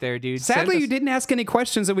homie right there, dude. Sadly, Send you us- didn't ask any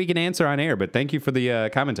questions that we can answer on air, but thank you for the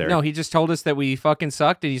commentary. No, he just told us that we fucking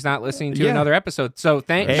sucked and he's not listening to Yeah. another episode. So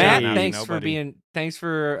Hey. Matt, Hey, thanks for nobody. being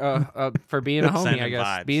a homie, I Sending guess.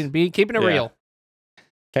 vibes. Being keeping it Yeah. real.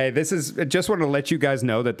 Okay, I just want to let you guys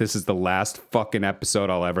know that this is the last fucking episode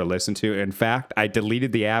I'll ever listen to. In fact, I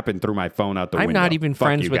deleted the app and threw my phone out the I'm window. not even Fuck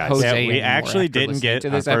friends you with guys. Jose. Yeah, we anymore actually after didn't listening get to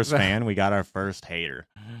our this first episode. fan. We got our first hater.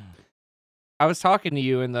 I was talking to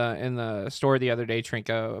you in the store the other day,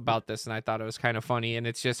 Trinka, about this, and I thought it was kind of funny. And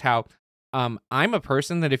it's just how I'm a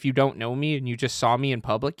person that if you don't know me and you just saw me in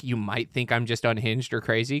public, you might think I'm just unhinged or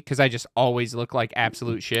crazy because I just always look like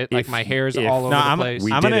absolute shit. Like my hair's all over the place.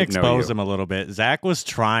 I'm going to expose him a little bit. Zach was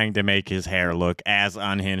trying to make his hair look as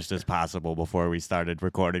unhinged as possible before we started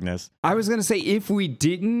recording this. I was going to say, if we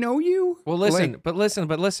didn't know you. Well, listen, but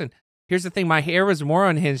listen. Here's the thing. My hair was more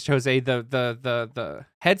unhinged, Jose. The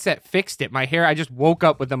headset fixed it. My hair, I just woke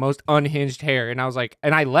up with the most unhinged hair. And I was like,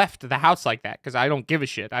 and I left the house like that because I don't give a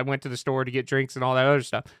shit. I went to the store to get drinks and all that other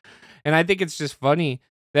stuff. And I think it's just funny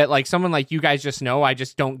that like someone like you guys just know I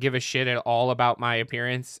just don't give a shit at all about my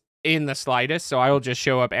appearance in the slightest. So I will just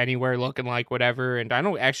show up anywhere looking like whatever. And I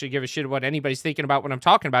don't actually give a shit what anybody's thinking about what I'm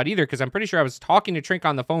talking about either. Cause I'm pretty sure I was talking to Trink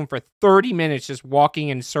on the phone for 30 minutes, just walking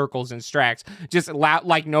in circles and stracks, just loud,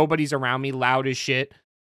 like nobody's around me, loud as shit.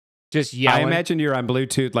 Just yelling. I imagine you're on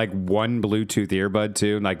Bluetooth, like one Bluetooth earbud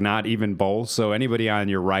too, like not even both. So anybody on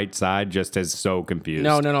your right side just is so confused.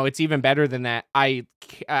 No. It's even better than that. I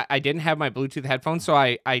didn't have my Bluetooth headphones, so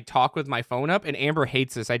I talk with my phone up, and Amber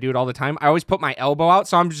hates this. I do it all the time. I always put my elbow out,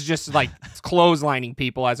 so I'm just like clotheslining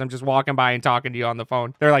people as I'm just walking by and talking to you on the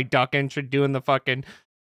phone. They're like ducking, doing the fucking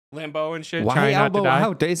limbo and shit. Why trying elbow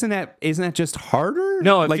not to die. out? Isn't that just harder?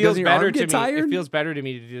 No, it like, feels doesn't your better arm to get me. tired? It feels better to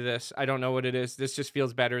me to do this. I don't know what it is. This just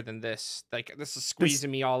feels better than this. Like this is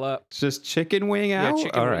squeezing me all up. It's just chicken wing out. Yeah,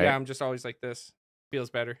 chicken all wing. right. Yeah, I'm just always like this. Feels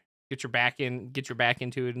better. Get your back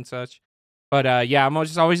into it and such. But yeah, I'm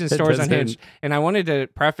just always in stores unhinged. And I wanted to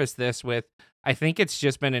preface this with, I think it's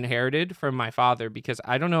just been inherited from my father because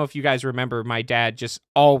I don't know if you guys remember my dad just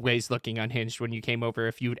always looking unhinged when you came over.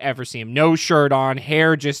 If you would ever see him, no shirt on,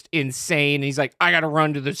 hair just insane. And he's like, I got to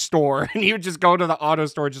run to the store. And he would just go to the auto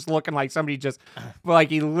store just looking like somebody just, like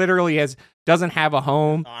he literally doesn't have a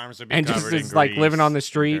home and just is like living on the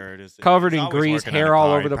street, covered in grease, hair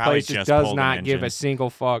all over the place, just does not give a single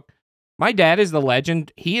fuck. My dad is the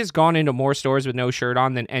legend. He has gone into more stores with no shirt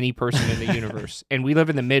on than any person in the universe. And we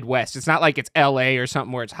live in the Midwest. It's not like it's LA or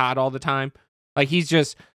something where it's hot all the time. Like he's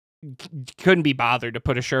just couldn't be bothered to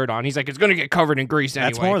put a shirt on. He's like, it's going to get covered in grease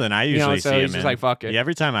anyway. That's more than I usually see so him he's just in. like, fuck it. Yeah,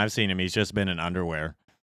 every time I've seen him, he's just been in underwear.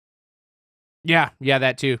 Yeah,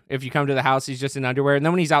 that too. If you come to the house, he's just in underwear. And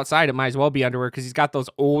then when he's outside, it might as well be underwear because he's got those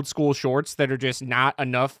old school shorts that are just not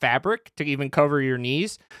enough fabric to even cover your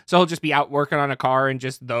knees. So he'll just be out working on a car and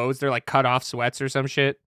just those. They're like cut off sweats or some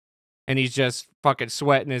shit. And he's just fucking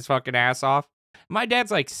sweating his fucking ass off. My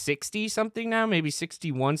dad's like 60 something now, maybe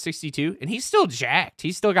 61, 62. And he's still jacked.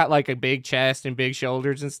 He's still got like a big chest and big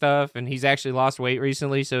shoulders and stuff. And he's actually lost weight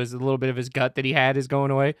recently. So it's a little bit of his gut that he had is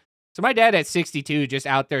going away. So my dad at 62, just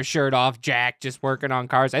out there, shirt off, jacked, just working on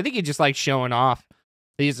cars. I think he just likes showing off.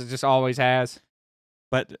 He just always has.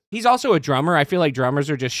 But he's also a drummer. I feel like drummers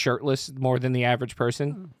are just shirtless more than the average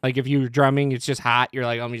person. Like if you're drumming, it's just hot. You're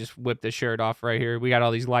like, let me just whip this shirt off right here. We got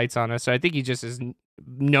all these lights on us. So I think he just is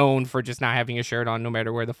known for just not having a shirt on no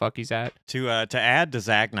matter where the fuck he's at. To add to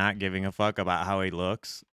Zach not giving a fuck about how he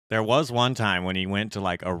looks, there was one time when he went to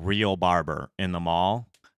like a real barber in the mall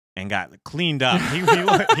and got cleaned up.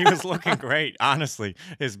 He was looking great, honestly.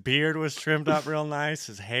 His beard was trimmed up real nice.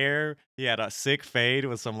 His hair, he had a sick fade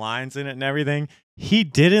with some lines in it and everything. He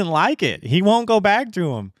didn't like it. He won't go back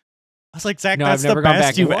to him. I was like, Zach, no, that's I've never the gone best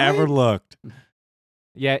back. you've What? ever looked.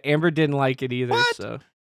 Yeah, Amber didn't like it either. What? So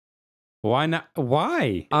why not?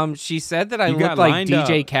 Why? she said that I You looked got like lined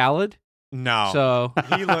DJ up. Khaled. No. So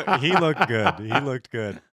He looked good. He looked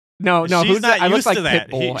good. no, She's who's that? I look used like to that.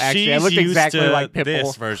 Pitbull. Actually, I She's looked used exactly to like Pitbull.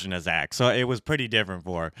 this version of Zach, so it was pretty different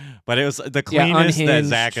for her. But it was the cleanest that unhinged.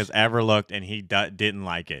 Zach has ever looked, and he didn't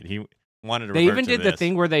like it. He wanted to. They revert even to did the this.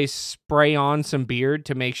 thing where they spray on some beard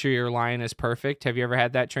to make sure your line is perfect. Have you ever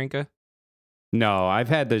had that, Trinka? No, I've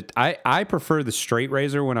had I prefer the straight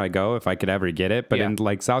razor when I go if I could ever get it. But Yeah. in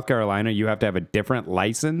like South Carolina, you have to have a different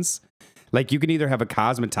license. Like you can either have a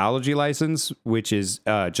cosmetology license, which is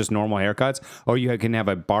just normal haircuts, or you can have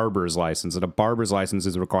a barber's license. And a barber's license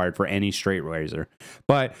is required for any straight razor.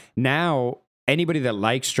 But now anybody that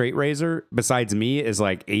likes straight razor besides me is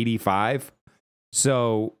like 85.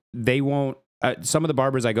 So they won't. Some of the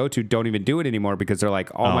barbers I go to don't even do it anymore because they're like,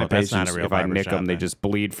 all my that's not patients, a real if I nick barbershop them, they then. just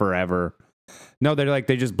bleed forever. No, they're like,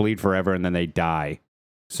 they just bleed forever and then they die.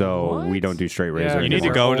 So we What? don't do straight razor Yeah, You need to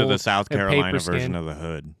anymore. go to old the South and Carolina paper skin. version of the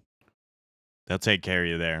hood. They'll take care of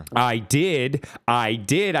you there. I did. I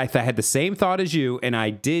had the same thought as you, and I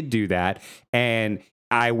did do that. And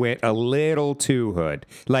I went a little too hood.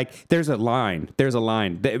 Like, there's a line.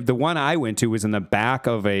 The one I went to was in the back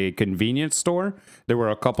of a convenience store. There were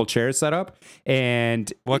a couple chairs set up.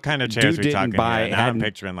 And What kind of chairs dude are we didn't talking buy- here? Now I'm hadn't-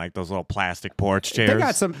 picturing like those little plastic porch chairs. they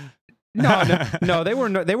got some. No,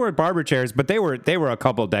 they were barber chairs, but they were a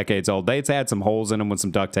couple decades old. They had some holes in them with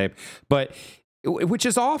some duct tape, but which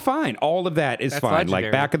is all fine. All of that is fine. legendary.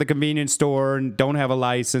 Like back at the convenience store, and don't have a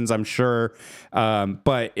license, I'm sure.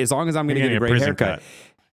 But as long as I'm going to get a great haircut.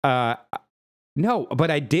 No, but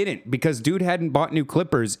I didn't because dude hadn't bought new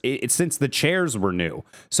clippers since the chairs were new.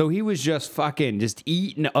 So he was just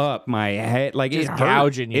eating up my head. Like Just it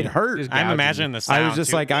gouging hurt. you. It hurt. Just I'm gouging imagining the sound. I was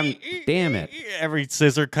just too. like, damn it. Every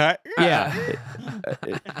scissor cut. Yeah.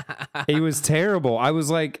 It was terrible. I was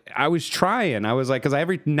trying. I was like, because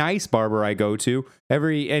every nice barber I go to,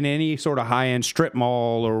 in any sort of high end strip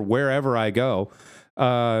mall or wherever I go,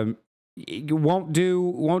 won't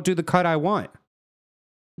do the cut I want.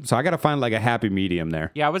 So I got to find like a happy medium there.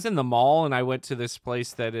 Yeah, I was in the mall and I went to this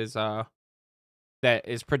place that is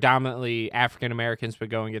predominantly African Americans would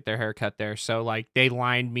go and get their hair cut there. So like they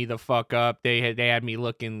lined me the fuck up. They had me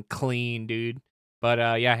looking clean, dude.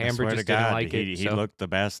 But yeah, Amber just didn't like it. He looked the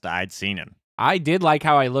best I'd seen him. I did like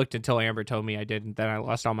how I looked until Amber told me I didn't. Then I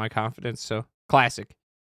lost all my confidence. So classic.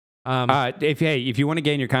 If you want to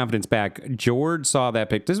gain your confidence back, George saw that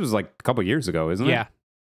pic. This was like a couple years ago, isn't it? Yeah.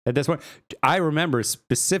 At this point, I remember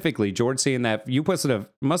specifically George seeing that. You must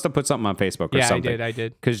have put something on Facebook or something. I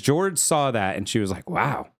did. Because George saw that and she was like,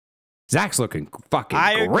 "Wow, Zach's looking fucking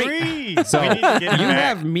I great." agree. So We need to get him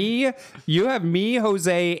back. you have me,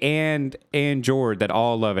 Jose, and George that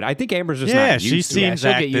all love it. I think Amber's just Yeah, not she used to seems it.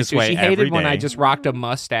 She'll Zach get used this to it. way She hated every when I day. just rocked a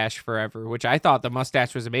mustache forever, which I thought the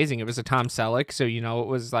mustache was amazing. It was a Tom Selleck, so it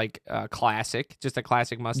was like a classic, just a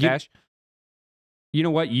classic mustache. You know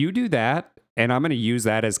what? You do that, and I'm going to use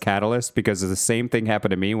that as catalyst because the same thing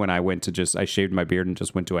happened to me when I shaved my beard and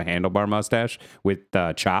just went to a handlebar mustache with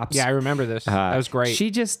chops. Yeah, I remember this. That was great. She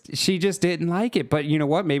just didn't like it. But you know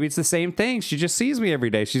what? Maybe it's the same thing. She just sees me every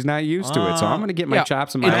day. She's not used to it. So I'm going to get my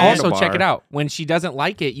chops and my And also, handlebar. check it out. When she doesn't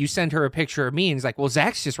like it, you send her a picture of me, and it's like, well,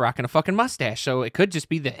 Zach's just rocking a fucking mustache, so it could just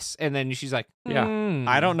be this. And then she's like,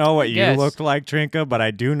 I don't know what you Yes. looked like, Trinka, but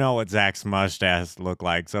I do know what Zach's mustache looked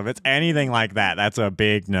like. So if it's anything like that, that's a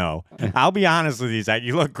big no. I'll be honest with you, Zach.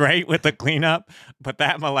 You look great with the cleanup, but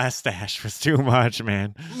that mustache was too much,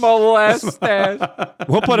 man. Mustache.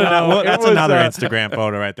 We'll put that's was, another Instagram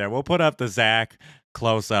photo right there. We'll put up the Zach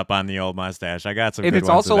close up on the old mustache. I got some. And good it's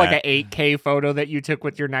ones also of like that. an 8K photo that you took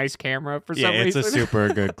with your nice camera for some it's reason. a super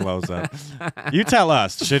good close up. You tell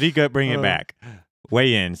us. Should he bring it back?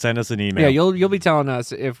 Weigh in. Send us an email. Yeah, you'll be telling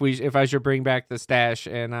us if I should bring back the stash,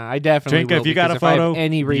 and I definitely Trinka, will. if you got a because if I have photo,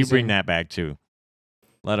 any reason, you bring that back too.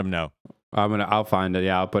 Let them know. I'll find it.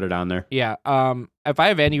 Yeah, I'll put it on there. Yeah. If I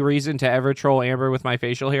have any reason to ever troll Amber with my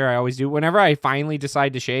facial hair, I always do. Whenever I finally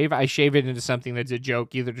decide to shave, I shave it into something that's a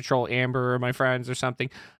joke, either to troll Amber or my friends or something.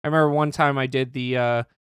 I remember one time I did the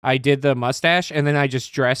mustache, and then I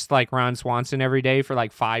just dressed like Ron Swanson every day for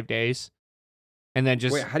like 5 days, and then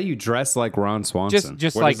just Wait, how do you dress like Ron Swanson?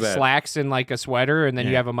 just What like is that? slacks and like a sweater, and then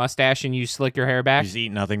you Yeah. have a mustache and you slick your hair You back. just eat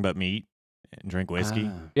nothing but meat and drink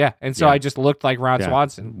whiskey. Yeah, and so Yeah. I just looked like Ron Yeah.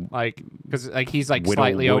 Swanson, like because like he's like Widow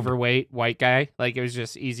slightly wood. overweight white guy. Like it was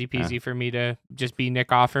just easy peasy for me to just be Nick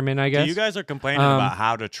Offerman, I guess. You guys are complaining about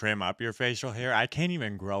how to trim up your facial hair. I can't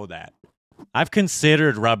even grow that. I've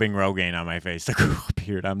considered rubbing Rogaine on my face to grow a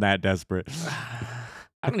beard. I'm that desperate.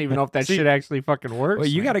 I don't even know if that See- shit actually fucking works. Well,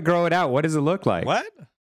 you got to grow it out. What does it look like? What?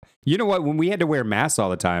 You know what? When we had to wear masks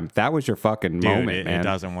all the time, that was your fucking Dude, moment, man. it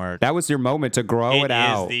doesn't work. That was your moment to grow it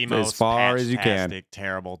out is the as most far as you can. patch-tastic,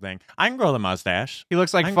 terrible thing. I can grow the mustache. He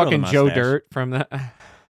looks I like can grow the fucking Joe mustache. Dirt from the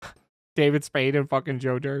David Spade and fucking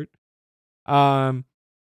Joe Dirt. I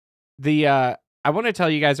want to tell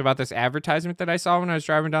you guys about this advertisement that I saw when I was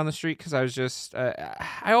driving down the street because I was just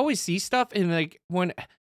I always see stuff and like when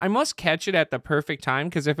I must catch it at the perfect time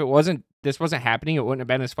because if this wasn't happening, it wouldn't have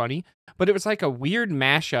been as funny. But it was like a weird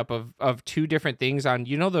mashup of two different things on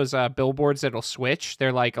those billboards that'll switch.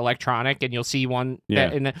 They're like electronic, and you'll see one. Yeah.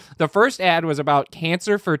 And the first ad was about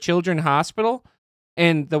Cancer for Children Hospital,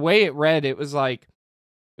 and the way it read, it was like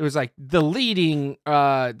the leading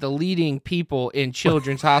people in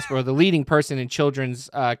Children's Hospital, the leading person in children's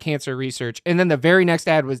cancer research, and then the very next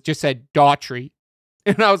ad just said Daughtry,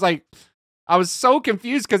 and I was like. I was so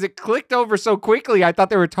confused because it clicked over so quickly. I thought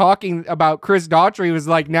they were talking about Chris Daughtry was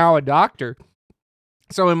like now a doctor.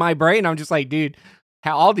 So in my brain, I'm just like, dude,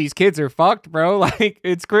 how all these kids are fucked, bro. Like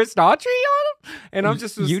it's Chris Daughtry on them, and I'm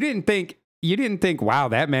just You didn't think, wow,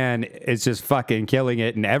 that man is just fucking killing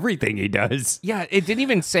it in everything he does. yeah. It didn't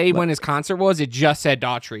even say when his concert was. It just said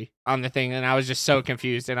Daughtry on the thing, and I was just so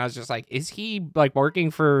confused. And I was just like, is he like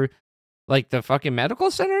working for? Like the fucking medical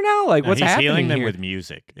center now? Like what's He's happening healing them here? with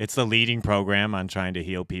music. It's the leading program on trying to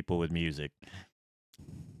heal people with music.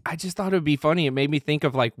 I just thought it would be funny. It made me think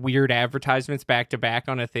of like weird advertisements back to back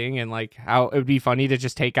on a thing, and like how it would be funny to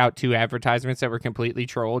just take out 2 advertisements that were completely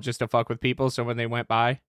troll just to fuck with people. So when they went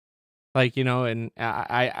by, like, you know, and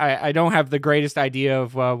I don't have the greatest idea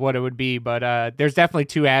of what it would be, but there's definitely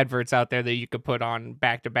 2 adverts out there that you could put on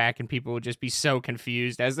back to back, and people would just be so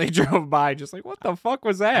confused as they drove by, just like, what the fuck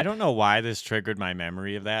was that? I don't know why this triggered my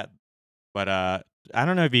memory of that, but I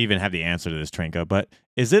don't know if you even have the answer to this, Trinka, but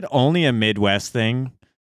is it only a Midwest thing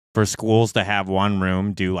for schools to have one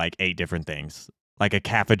room do like 8 different things, like a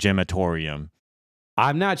cafegimatorium?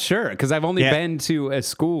 I'm not sure because I've only been to a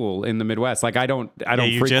school in the Midwest. Like I don't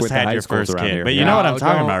you frequent just the had high your schools first around kid, here. but you know what I'm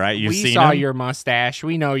talking about, right? You've we seen saw them? your mustache.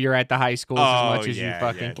 We know you're at the high schools as much as you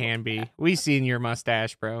fucking yeah. can be. We seen your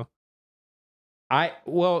mustache, bro.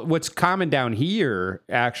 What's common down here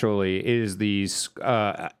actually is these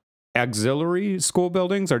auxiliary school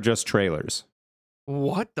buildings are just trailers.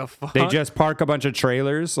 What the fuck? They just park a bunch of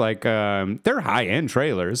trailers, like they're high-end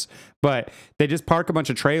trailers, but they just park a bunch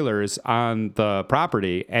of trailers on the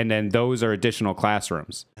property, and then those are additional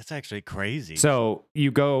classrooms. That's actually crazy. So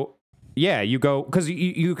you go because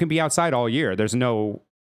you can be outside all year. There's no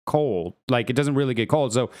cold, like it doesn't really get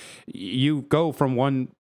cold. So you go from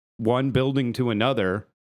one building to another.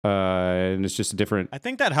 And it's just a different. I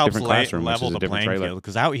think that helps classroom, level the playing trailer. field,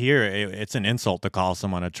 because out here it's an insult to call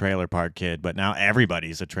someone a trailer park kid, but now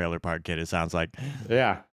everybody's a trailer park kid. It sounds like.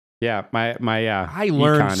 Yeah. My I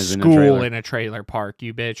learned econ is school in a trailer park,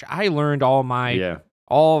 you bitch. I learned all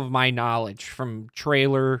of my knowledge from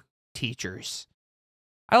trailer teachers.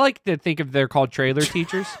 I like to think of they're called trailer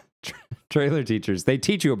teachers. Trailer teachers. They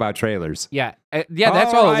teach you about trailers. Yeah.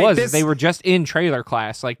 That's all it was. They were just in trailer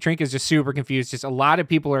class. Like, Trink is just super confused. Just a lot of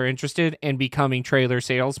people are interested in becoming trailer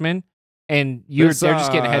salesmen, and they're just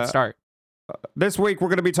getting a head start. This week, we're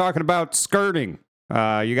going to be talking about skirting.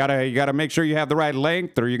 You gotta make sure you have the right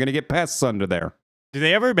length, or you're going to get pests under there. Do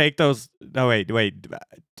they ever make those? No, wait. Do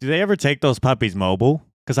they ever take those puppies mobile?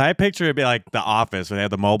 Because I picture it'd be like The Office, where they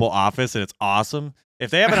have the mobile office, and it's awesome. If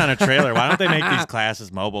they have it on a trailer, why don't they make these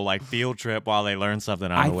classes mobile, like field trip, while they learn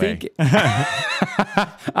something on the way?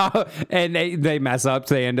 And they mess up.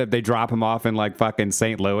 So they drop them off in like fucking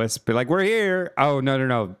St. Louis. Be like, we're here. Oh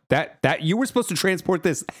no. That you were supposed to transport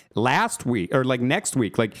this last week or like next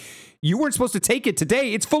week. Like you weren't supposed to take it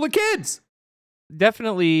today. It's full of kids.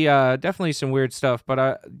 Definitely some weird stuff.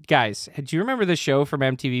 But guys, do you remember the show from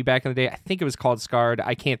MTV back in the day? I think it was called Scarred.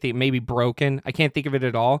 I can't think. Maybe Broken. I can't think of it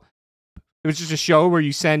at all. It was just a show where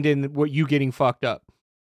you send in what you getting fucked up.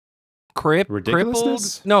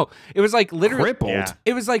 Crippled? No, it was like literally crippled. Yeah.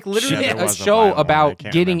 It was like literally Yeah, a show about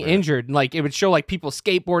getting injured. Like it would show like people's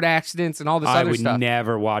skateboard accidents and all this other stuff. I would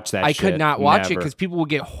never watch that. I could not watch it because people would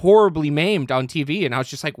get horribly maimed on TV, and I was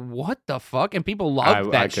just like, "What the fuck?" And people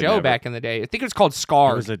loved that show back in the day. I think it was called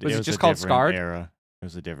Scarred. Was it just called Scarred? It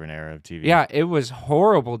was a different era of TV. Yeah, it was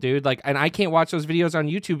horrible, dude. Like, and I can't watch those videos on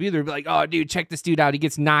YouTube either. Be like, oh, dude, check this dude out. He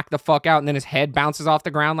gets knocked the fuck out, and then his head bounces off the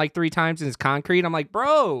ground like 3 times in his concrete. I'm like,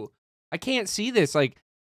 bro, I can't see this. Like,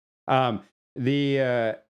 I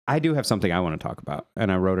do have something I want to talk about,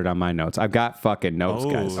 and I wrote it on my notes. I've got fucking notes,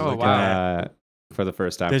 guys. Oh, wow. For the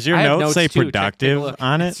first time. Does your notes say productive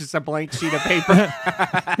on it? It's just a blank sheet of paper.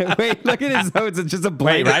 Wait, look at his notes. It's just a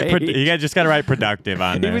blank page. You just got to write productive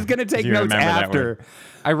on there. He was going to take notes after.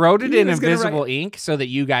 I wrote it in invisible ink so that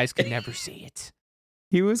you guys could never see it.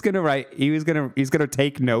 He was going to write. He's going to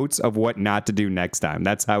take notes of what not to do next time.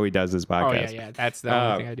 That's how he does his podcast. Oh, yeah. That's the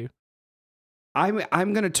only thing I do.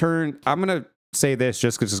 I'm going to say this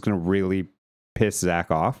just because it's going to really piss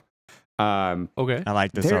Zach off. Okay. I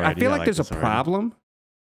like this already. I feel like there's a problem.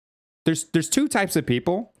 There's 2 types of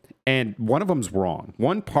people, and one of them's wrong.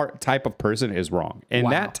 One type of person is wrong,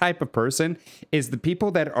 and that type of person is the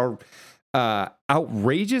people that are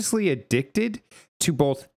outrageously addicted to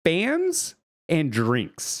both fans and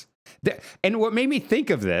drinks. And what made me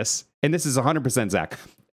think of this, and this is 100% Zach.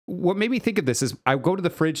 What made me think of this is I go to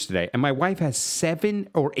the fridge today, and my wife has 7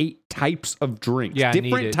 or 8 types of drinks,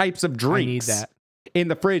 different types of drinks. I need that. In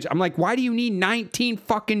the fridge. I'm like, why do you need 19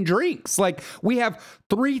 fucking drinks? Like, we have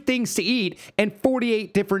 3 things to eat and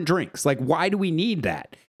 48 different drinks. Like, why do we need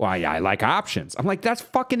that? Well, I like options. I'm like, that's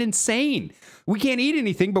fucking insane. We can't eat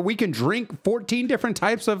anything, but we can drink 14 different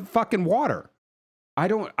types of fucking water. I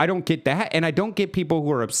don't get that. And I don't get people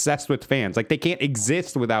who are obsessed with fans. Like, they can't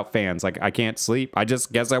exist without fans. Like, I can't sleep. I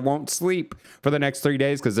just guess I won't sleep for the next 3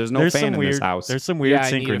 days because there's no fan in this house. There's some weird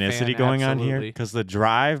synchronicity going on here, because the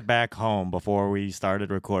drive back home before we started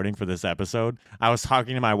recording for this episode, I was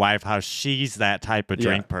talking to my wife how she's that type of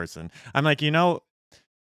drink person. I'm like,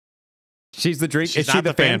 she's the drink. She's is she not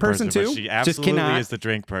the fan person too? She absolutely is the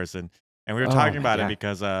drink person. And we were Oh talking my about it God.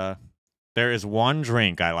 because there is one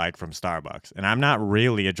drink I like from Starbucks, and I'm not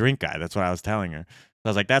really a drink guy. That's what I was telling her. So I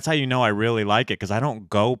was like, that's how you know I really like it, because I don't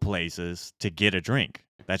go places to get a drink.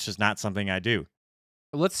 That's just not something I do.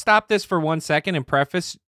 Let's stop this for 1 second and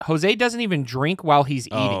preface. Jose doesn't even drink while he's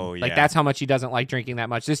eating. Oh, Like, yeah. that's how much he doesn't like drinking that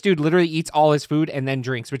much. This dude literally eats all his food and then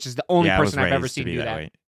drinks, which is the only Yeah, I was person I've ever raised to seen be do that.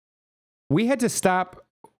 way. We had to stop.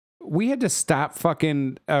 We had to stop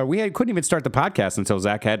fucking. Couldn't even start the podcast until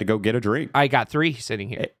Zach had to go get a drink. I got 3 sitting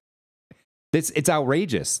here. It's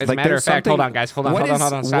outrageous. As a matter of fact, hold on, guys. Hold on.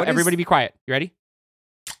 Stop. what is- Everybody be quiet. You ready?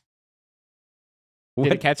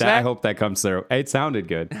 Did it catch that? I hope that comes through. It sounded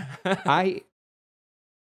good.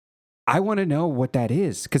 I want to know what that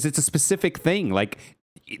is, because it's a specific thing. Like,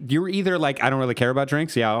 you're either like, I don't really care about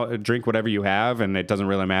drinks. Yeah, I'll drink whatever you have, and it doesn't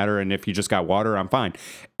really matter. And if you just got water, I'm fine.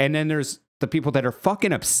 And then there's the people that are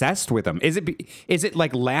fucking obsessed with them. Is it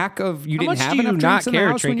like lack of How you didn't much have do you enough not drinks in the care,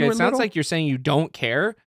 house when Trinket? you were It sounds little? like you're saying you don't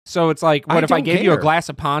care. So it's like, what I if I don't gave you a care. glass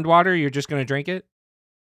of pond water? You're just going to drink it?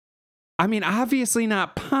 I mean, obviously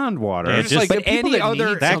not pond water. Yeah, You're just like but the people any that other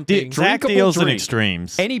need Zach, something. Zach drinkable deals in drink.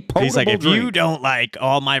 extremes. Any potable He's like, if drink. you don't like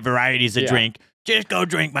all my varieties of Yeah. drink, just go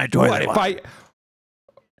drink my toilet What if water.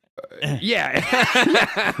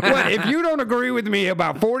 Yeah. What if you don't agree with me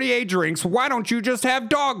about 48 drinks? Why don't you just have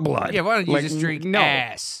dog blood? Yeah, why don't you Like, just drink no.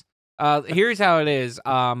 ass? Here's how it is.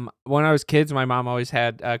 When I was kids, my mom always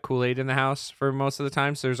had Kool-Aid in the house for most of the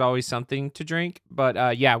time, so there's always something to drink.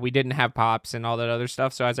 But yeah, we didn't have pops and all that other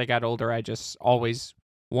stuff. So as I got older, I just always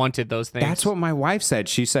wanted those things. That's what my wife said.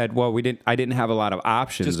 She said, "Well, I didn't have a lot of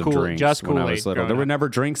options Just of Kool- drinks just when I Kool-Aid was little. growing There were up. never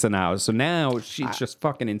drinks in the house. So now she's just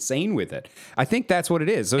fucking insane with it. I think that's what it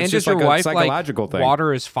is. So it's and just does like your a wife psychological like thing.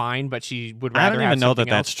 water is fine, but she would I rather don't have even know that something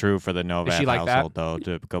that's else? true for the Novat she like that? household, though,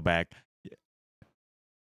 to go back.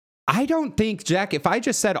 I don't think, Jack, if I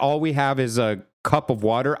just said all we have is a cup of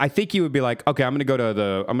water, I think you would be like, okay, I'm gonna go to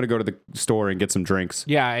the store and get some drinks.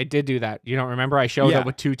 Yeah, I did do that. You don't remember? I showed Yeah. up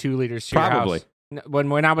with 2 liters to Probably. your house.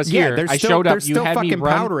 When I was Yeah, here, there's I still, showed up. there's You still had me fucking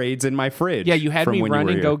run. Powerades in my fridge. Yeah, you had from me when you run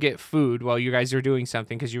were and here. go get food while you guys were doing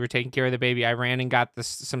something because you were taking care of the baby. I ran and got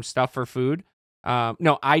some stuff for food.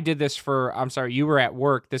 No, I did this for. I'm sorry, you were at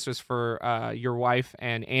work. This was for your wife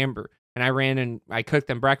and Amber, and I ran and I cooked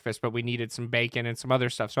them breakfast, but we needed some bacon and some other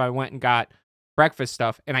stuff, so I went and got breakfast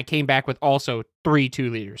stuff, and I came back with also 3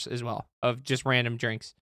 2-liters as well of just random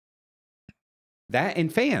drinks. That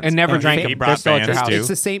and fans. And never drank he them. brought They're still at your fans house. too? It's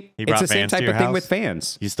the same. He It's brought the same fans to type your of thing house? with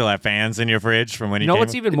fans. You still have fans in your fridge from when he You know came?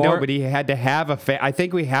 what's even more? No, but he had to have a fan. I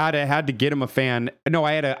think we had to get him a fan. No,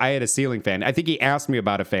 I had a ceiling fan. I think he asked me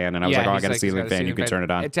about a fan, and I was like, "Oh, I he's got a he's ceiling got fan. You can turn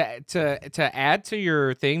it on." To add to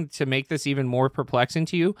your thing, to make this even more perplexing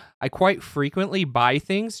to you, I quite frequently buy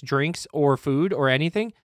things, drinks or food or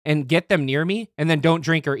anything, and get them near me, and then don't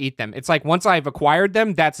drink or eat them. It's like once I've acquired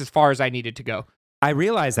them, that's as far as I needed to go. I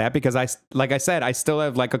realize that because like I said, I still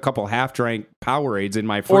have like a couple half-drank Powerades in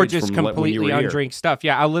my fridge Or just from when you completely were here. undrink stuff.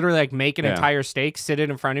 Yeah, I'll literally like make an Yeah. entire steak, sit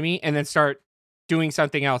it in front of me, and then start doing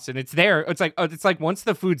something else. And it's there. It's like once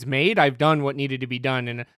the food's made, I've done what needed to be done,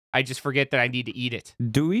 and I just forget that I need to eat it.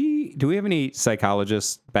 Do we have any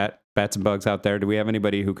psychologists, bats and bugs out there? Do we have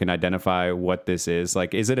anybody who can identify what this is?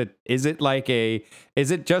 Like, is it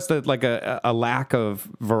just a lack of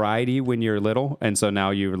variety when you're little, and so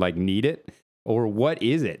now you like need it? Or what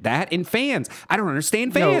is it? That and fans. I don't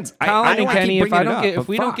understand fans. No, Colin I know and I keep Kenny, bringing it up, if but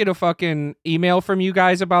we don't fuck. get a fucking email from you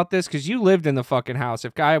guys about this, because you lived in the fucking house.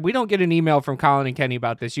 If we don't get an email from Colin and Kenny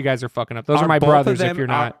about this, you guys are fucking up. Those are my both of brothers. them- If you're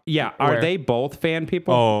not, are aware. they both fan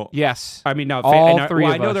people? Oh, Yes, I mean, no. all and, three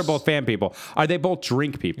well, of I know us. they're both fan people. Are they both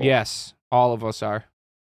drink people? yes, all of us are.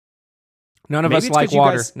 None of Maybe us it's like 'cause you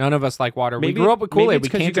water. guys- None of us like water. We Maybe- grew up with maybe Kool-Aid. it's We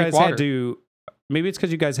 'cause can't you drink guys water. had to. Maybe it's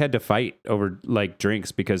because you guys had to fight over like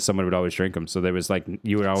drinks because someone would always drink them. So there was like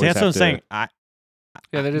you would always. see, that's have what I'm to, saying.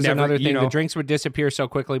 Yeah, that is Never- another you thing. know- The drinks would disappear so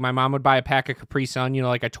quickly. My mom would buy a pack of Capri Sun,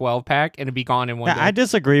 like a 12-pack, and it'd be gone in one day. I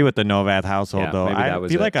disagree with the Novath household, Yeah, though. maybe I that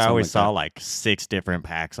was feel it, like I something always like saw that. like 6 different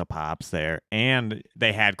packs of pops there, and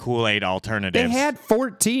they had Kool-Aid alternatives. They had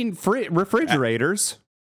 14 refrigerators.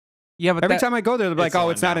 Yeah, but Every that- time I go there, they're like, It's "Oh, the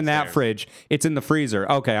it's one not in that downstairs. fridge. It's in the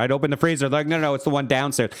freezer." Okay, I'd open the freezer. They're like, no, it's the one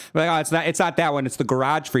downstairs. I'm like, oh, it's not that one. It's the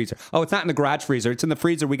garage freezer. Oh, it's not in the garage freezer. It's in the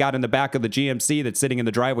freezer we got in the back of the GMC that's sitting in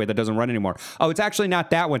the driveway that doesn't run anymore. Oh, it's actually not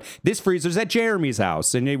that one. This freezer's at Jeremy's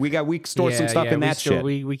house, and we store some stuff in that shit.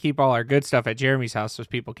 We keep all our good stuff at Jeremy's house so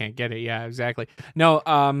people can't get it. Yeah, exactly. No,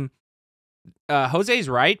 Jose's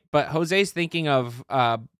right, but Jose's thinking of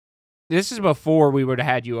this is before we would have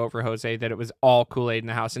had you over, Jose, that it was all Kool-Aid in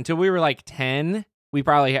the house. Until we were like 10, we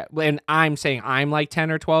probably had, and I'm saying I'm like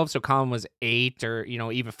 10 or 12, so Colin was 8 or,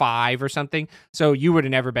 even 5 or something. So you would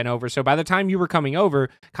have never been over. So by the time you were coming over,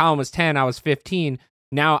 Colin was 10, I was 15.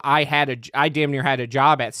 Now I damn near had a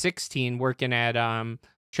job at 16 working at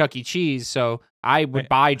Chuck E. Cheese. So I would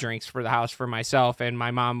buy drinks for the house for myself, and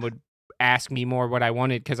my mom would ask me more what I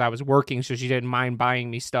wanted because I was working, so she didn't mind buying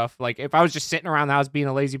me stuff. Like if I was just sitting around the house being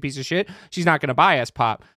a lazy piece of shit, she's not going to buy us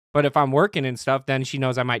pop. But if I'm working and stuff, then she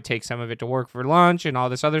knows I might take some of it to work for lunch and all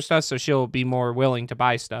this other stuff, so she'll be more willing to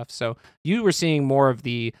buy stuff. So you were seeing more of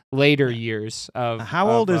the later years of. How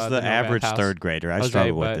old is the Nomad average house. third grader? I Jose,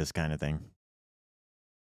 struggle with but- this kind of thing.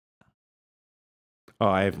 Oh,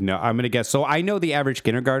 I'm going to guess. So I know the average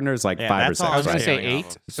kindergartner is like Yeah, 5 or that's 6. all I was I'm gonna say scaling off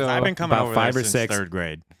 8, of. so I've been coming about over 5 there or since 6. third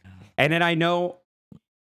grade. And then I know,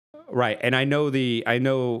 right? And I know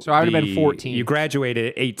So I would've been 14. You graduated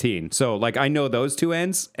at 18, so like I know those two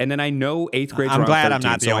ends, and then I know 8th grade. I'm glad I'm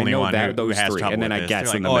not 13, the so only I know one that, who those has 3, trouble and then with I this. guess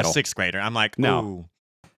They're in like, the a middle. 6th grader. I'm like, No. ooh,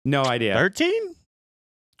 No idea. 13?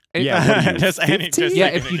 Yeah, what are you, Just any- 15? just Yeah,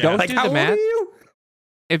 thinking if you it don't down. Like do how the old math, are you?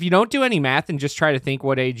 if you don't do any math and just try to think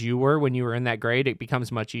what age you were when you were in that grade, it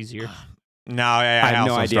becomes much easier. No, I have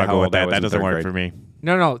no also idea how struggle with old I that. was That in doesn't third work grade. for me.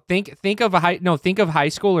 No, think of high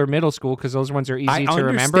school or middle school, because those ones are easy I to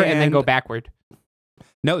remember, and then understand. go backward.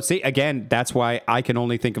 No, see, again, that's why I can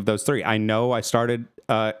only think of those 3. I know I started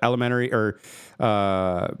elementary or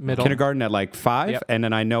Middle. kindergarten at like 5, Yep. and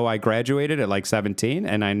then I know I graduated at like 17,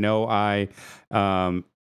 and I know I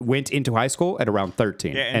went into high school at around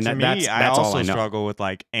 13. Yeah, and to me, that's I all also I know. struggle with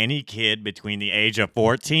like any kid between the age of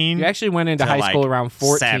 14 You actually went into to, high school like, around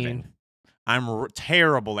 14. 7. I'm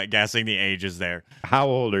terrible at guessing the ages there. How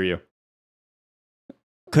old are you?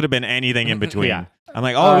 Could have been anything in between. Yeah. I'm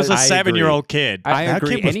like, oh, it was a I agree. 7-year-old kid. I That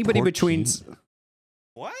agree. kid was Anybody 14. between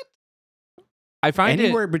What? I find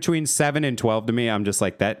anywhere between 7 and 12 to me, I'm just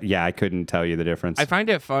like that. Yeah, I couldn't tell you the difference. I find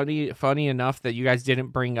it funny enough that you guys didn't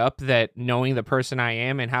bring up that knowing the person I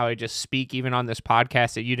am and how I just speak even on this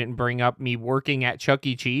podcast, that you didn't bring up me working at Chuck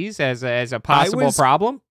E. Cheese as a possible was-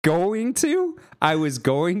 problem. I was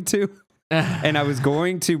going to. And I was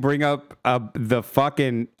going to bring up the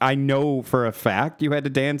fucking. I know for a fact you had to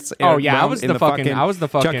dance. Oh yeah, I around was in the fucking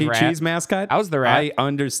Chuck E. rat. Cheese mascot. I was the rat. I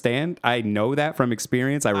understand. I know that from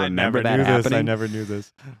experience. I remember that knew happening. This. I never knew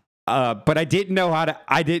this. But I didn't know how to.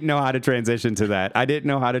 I didn't know how to transition to that. I didn't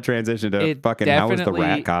know how to transition to fucking. How was the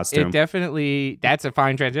rat costume? It definitely. That's a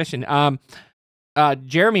fine transition.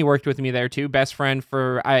 Jeremy worked with me there too. Best friend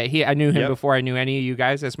for I knew him Yep. before I knew any of you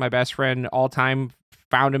guys. That's my best friend all time.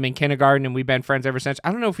 Found him in kindergarten, and we've been friends ever since.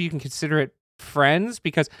 I don't know if you can consider it friends,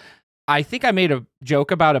 because I think I made a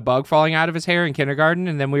joke about a bug falling out of his hair in kindergarten,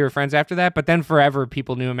 and then we were friends after that. But then forever,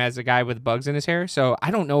 people knew him as a guy with bugs in his hair. So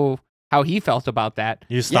I don't know how he felt about that.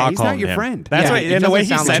 You Yeah, Stockholmed he's not your him. friend. That's Yeah, what, it and the way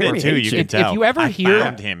doesn't he sound said like it too, him. you can If tell. you ever I hear-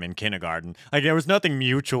 found him in kindergarten. Like there was nothing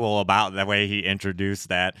mutual about the way he introduced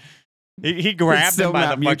that. He It's grabbed still him by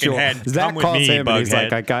not the mutual. fucking head. Zach Come with calls me, him and he's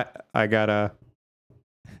bughead. like, I got a.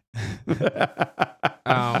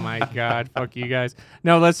 Oh my god, fuck you guys.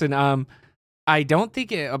 No, listen, I don't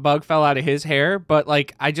think a bug fell out of his hair, but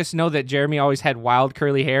like I just know that Jeremy always had wild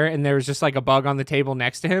curly hair, and there was just like a bug on the table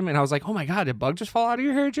next to him, and I was like, oh my god, did a bug just fall out of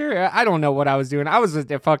your hair, Jerry? I don't know what I was doing. I was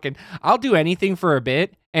fucking. I'll do anything for a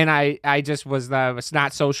bit, and I just was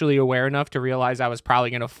not socially aware enough to realize I was probably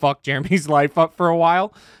gonna fuck Jeremy's life up for a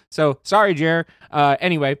while. So sorry, Jer.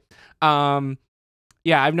 Anyway,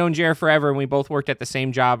 yeah, I've known Jer forever, and we both worked at the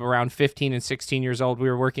same job around 15 and 16 years old. We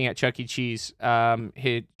were working at Chuck E. Cheese.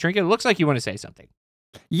 Trinket, it looks like you want to say something.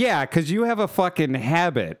 Yeah, because you have a fucking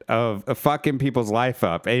habit of fucking people's life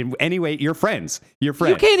up. And anyway, you're friends. You're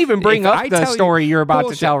friends. You can't even bring If up I the tell story you're about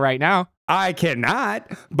bullshit. to tell right now. I cannot,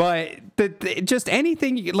 but just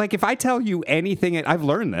anything, like if I tell you anything, I've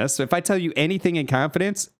learned this. If I tell you anything in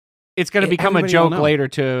confidence, It's going to become a everybody will joke know. later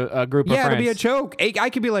to a group of yeah, friends. it'll be a joke. I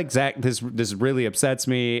could be like, Zach, this really upsets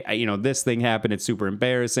me. This thing happened. It's super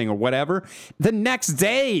embarrassing or whatever. The next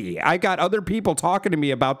day, I got other people talking to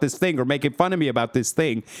me about this thing or making fun of me about this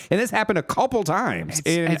thing. And this happened a couple times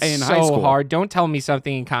in It's high so school. hard. Don't tell me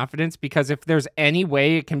something in confidence, because if there's any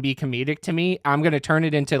way it can be comedic to me, I'm going to turn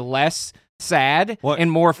it into less sad What? and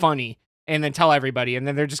more funny, and then tell everybody, and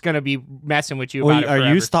then they're just going to be messing with you Well, about it are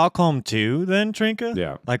forever. you Stockholm too, then, Trinka?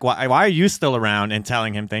 Yeah. Like, why are you still around and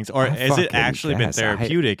telling him things? Or I has it fucking actually been guess.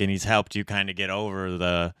 therapeutic and he's helped you kind of get over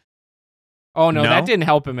the... Oh, no, No? that didn't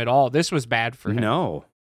help him at all. This was bad for him. No.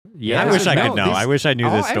 Yeah, I wish I could know. these- I wish I knew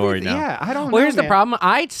this story everything- now. Yeah, I don't know. Well, here's the man. problem.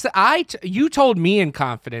 You told me in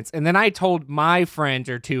confidence, and then I told my friend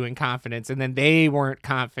or two in confidence, and then they weren't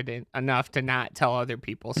confident enough to not tell other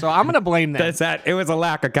people. So I'm gonna blame them. That's that. It was a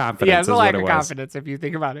lack of confidence. Yeah, it's a is lack what of it was. confidence if you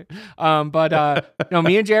think about it. No,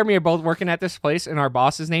 me and Jeremy are both working at this place, and our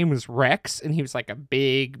boss's name was Rex, and he was like a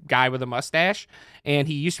big guy with a mustache, and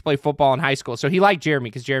he used to play football in high school. So he liked Jeremy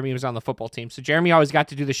because Jeremy was on the football team. So Jeremy always got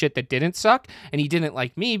to do the shit that didn't suck, and he didn't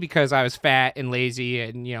like me because I was fat and lazy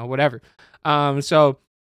and whatever. So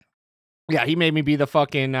yeah, he made me be the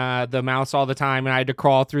fucking the mouse all the time, and I had to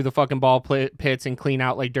crawl through the fucking ball pits and clean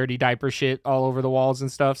out like dirty diaper shit all over the walls and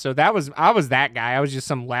stuff. So I was that guy. I was just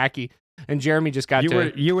some lackey, and Jeremy just got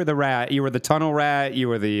You were the rat. You were the tunnel rat. You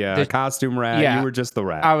were the costume rat. Yeah. You were just the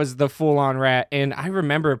rat. I was the full-on rat, and I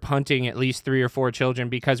remember punting at least 3 or 4 children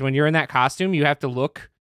because when you're in that costume, you have to look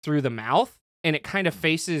through the mouth, and it kind of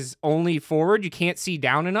faces only forward. You can't see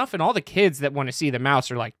down enough, and all the kids that want to see the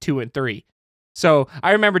mouse are like 2 and 3. So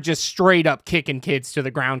I remember just straight up kicking kids to the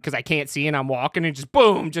ground because I can't see, and I'm walking, and just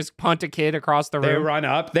boom, just punt a kid across the They room. run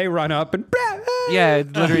up, and Yeah,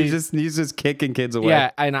 literally. he's just kicking kids away.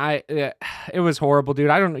 Yeah, and it was horrible, dude.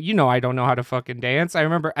 I don't know how to fucking dance. I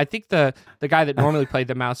remember, I think the guy that normally played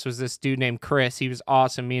the mouse was this dude named Chris. He was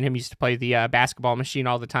awesome. Me and him used to play the basketball machine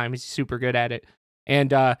all the time. He's super good at it,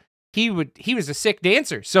 and he was a sick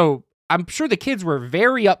dancer. So I'm sure the kids were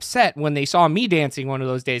very upset when they saw me dancing one of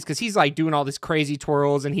those days because he's like doing all this crazy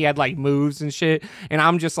twirls and he had like moves and shit, and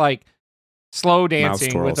I'm just like slow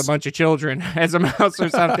dancing with a bunch of children as a mouse or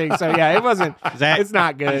something. So yeah, it wasn't. It's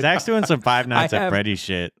not good. Zach's doing some Five Nights at Freddy's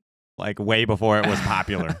shit, like way before it was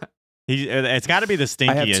popular. It's got to be the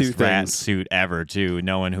stinkiest rat suit ever, too,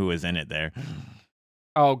 knowing who was in it there.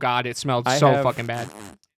 Oh God, it smelled so fucking bad.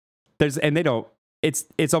 They don't.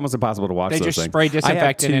 It's almost impossible to watch. They those just things. spray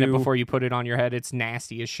disinfectant in it before you put it on your head. It's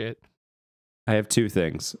nasty as shit. I have 2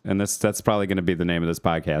 things, and that's probably going to be the name of this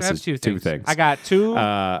podcast. I have is 2 two things. I got 2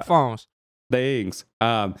 phones. Things.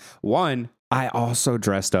 One, I also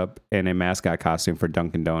dressed up in a mascot costume for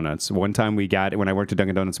Dunkin' Donuts. One time when I worked at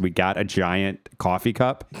Dunkin' Donuts, we got a giant coffee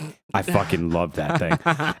cup. I fucking loved that thing.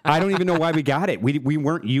 I don't even know why we got it. We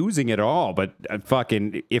weren't using it at all, but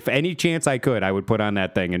fucking, if any chance I could, I would put on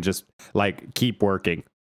that thing and just like keep working.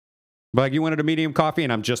 But like, you wanted a medium coffee,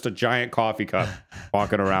 and I'm just a giant coffee cup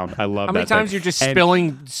walking around. I love that. How many times thing. you're just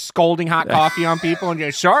spilling scalding hot coffee on people and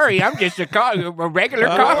you're sorry, I'm just a regular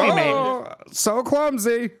coffee man. So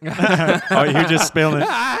clumsy. Oh, you're just spilling.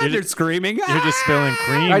 You're screaming. You're just spilling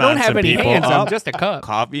cream. I don't on have some any people. hands. I'm Oh, just a cup.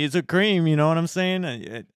 coffee is a cream. You know what I'm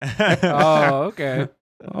saying? Oh, okay.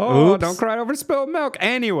 Oh, Oops. don't cry over spilled milk.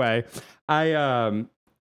 Anyway,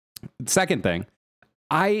 second thing,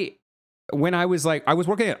 when I was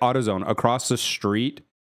working at AutoZone across the street.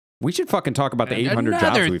 We should fucking talk about the 800 jobs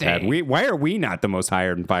Another we've had. thing. Why are we not the most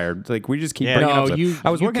hired and fired? Like, we just keep Yeah. bringing No, up stuff. you.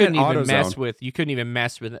 I was you working at couldn't even mess AutoZone. with. You couldn't even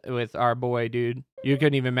mess with our boy, dude. You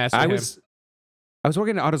couldn't even mess with I him. was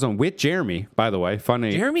working at AutoZone with Jeremy, by the way.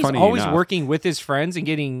 Jeremy's funny always enough. working with his friends and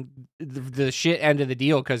getting the shit end of the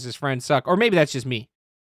deal because his friends suck. Or maybe that's just me.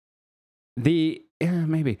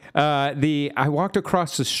 I walked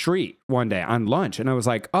across the street one day on lunch, and I was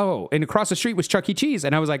like, oh, and across the street was Chuck E. Cheese,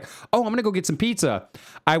 and I was like, oh, I'm gonna go get some pizza.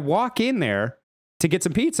 I walk in there to get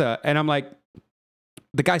some pizza, and I'm like,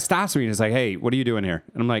 the guy stops me and is like, hey, what are you doing here?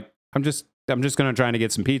 And I'm like, I'm just gonna try to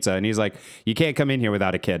get some pizza, and he's like, you can't come in here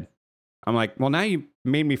without a kid. I'm like, well, now you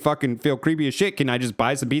made me fucking feel creepy as shit. Can I just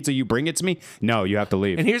buy some pizza? You bring it to me? No, you have to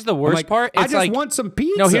leave. And here's the I'm worst like, part. I It's just like, want some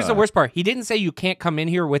pizza. no, here's the worst part. He didn't say you can't come in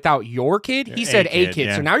here without your kid. He said a kid.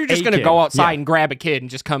 yeah. So now you're just A going to kid, go outside yeah. and grab a kid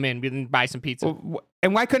and just come in and buy some pizza.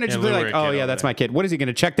 And why couldn't it just be lure like, a oh kid yeah, over that's there. my kid? What is he going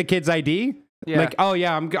to check the kid's ID? Yeah. Like, oh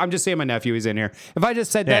yeah, I'm just seeing my nephew. He's in here. If I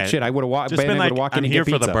just said that shit, I would have walked. Just been like, walk in I'm and here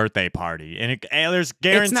get for pizza. the birthday party, and there's not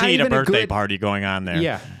guaranteed a even a birthday good- party going on there.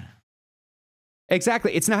 Yeah.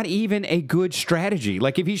 Exactly. It's not even a good strategy.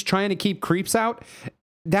 Like, if he's trying to keep creeps out,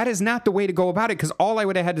 that is not the way to go about it. Because all I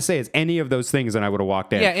would have had to say is any of those things, and I would have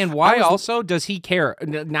walked in. Yeah, and why also does he care?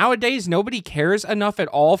 Nowadays, nobody cares enough at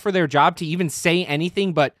all for their job to even say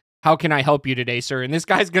anything but, how can I help you today, sir? And this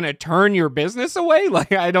guy's going to turn your business away?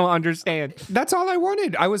 Like, I don't understand. That's all I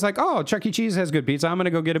wanted. I was like, oh, Chuck E. Cheese has good pizza. I'm going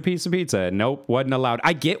to go get a piece of pizza. Nope, wasn't allowed.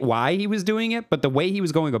 I get why he was doing it, but the way he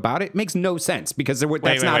was going about it makes no sense because that's not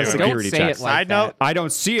wait, a wait. security Don't say check. it like Side note, I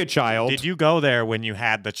don't see a child. did you go there when you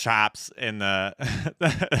had the chops and the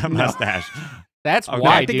mustache? That's Okay.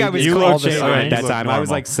 why, I think dude. I was You close look shaven fine. at that You look time. I was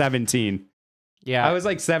normal. like 17. Yeah. I was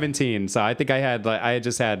like 17, so I think I had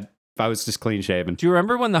I was just clean shaven. Do you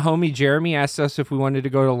remember when the homie Jeremy asked us if we wanted to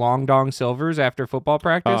go to Long Dong Silver's after football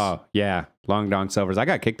practice? Oh, yeah. Long Dong Silver's. I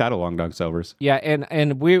got kicked out of Long Dong Silver's. Yeah,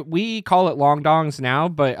 and we call it Long Dongs now,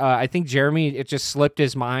 but I think Jeremy, it just slipped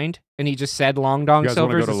his mind, and he just said Long Dong You guys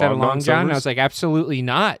wanna Silver's go to instead of Long Long Dong John. And I Silver's? was like, absolutely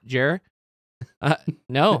not, Jer.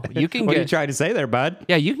 No, you can What are you get... trying to say there, bud?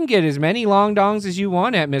 Yeah, you can get as many Long Dongs as you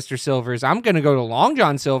want at Mr. Silver's. I'm going to go to Long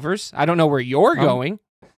John Silver's. I don't know where you're going,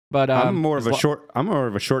 but I'm more of a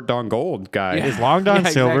short dong gold guy. Yeah. Is Long Dong Yeah,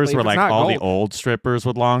 Silver's exactly. where If like it's not all the gold. old strippers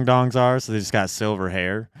with long dongs are, so they just got silver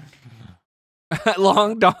hair?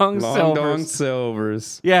 Long Dong Long Silver's. Dong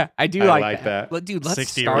Silver's. Yeah, I do I like like that. Dude, let's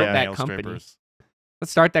 60-year-old start that male company. strippers.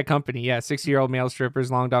 Let's start that company. Yeah, 60-year-old male strippers,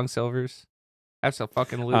 Long Dong Silvers.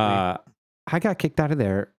 Absolutely. I got kicked out of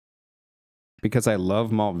there because I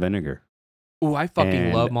love malt vinegar. Ooh, I fucking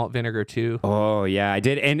and- love malt vinegar too. Oh yeah, I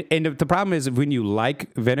did. And the problem is when you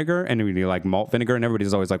like vinegar and when you like malt vinegar, and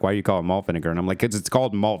everybody's always like, "Why do you call it malt vinegar?" And I'm like, "Because it's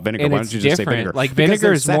called malt vinegar. And Why it's don't you just say different. vinegar?" Like Because vinegar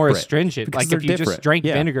they're is more separate. astringent. Because Like if they're you just different. drink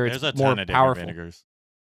Yeah. vinegar, There's a it's ton more of different powerful. vinegars.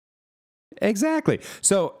 Exactly.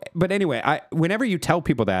 So, but anyway, whenever you tell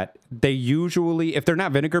people that, they usually, if they're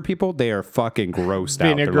not vinegar people, they are fucking grossed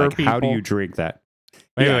out. They're Vinegar like, "How do people. you drink that?"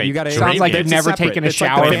 Wait, you got to. Sounds like you've never taken a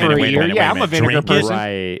shower Wait a for minute, a wait a year. minute, Yeah, wait a I'm a minute. vinegar Drink it? person.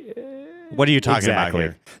 Right. What are you talking Exactly.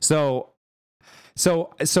 about here?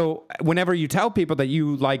 So whenever you tell people that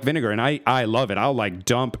you like vinegar, and I love it, I'll like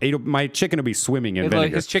dump. My chicken will be swimming in vinegar.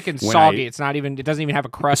 Like his chicken's when soggy. It doesn't even have a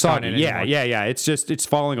crust on it Soggy. anymore. Yeah. It's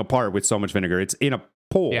falling apart with so much vinegar. It's in a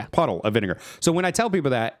puddle of vinegar. So when I tell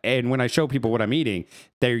people that, and when I show people what I'm eating,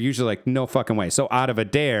 they're usually like, "No fucking way." So out of a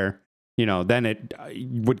dare, then it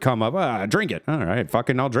would come up, drink it. All right,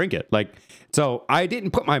 fucking I'll drink it. Like, so I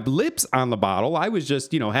didn't put my lips on the bottle. I was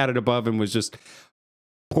just, had it above and was just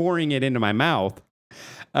pouring it into my mouth.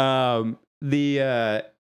 So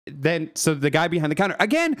the guy behind the counter,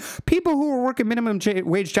 again, people who are working minimum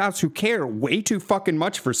wage jobs who care way too fucking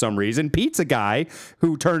much for some reason. Pizza guy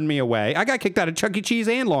who turned me away. I got kicked out of Chuck E. Cheese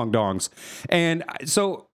and Long Dongs. And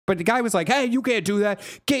so, but the guy was like, "Hey, you can't do that.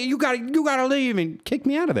 You gotta leave," and kicked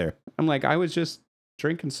me out of there. I'm like, I was just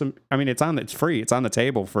drinking some. I mean, it's free. It's on the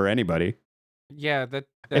table for anybody. Yeah, that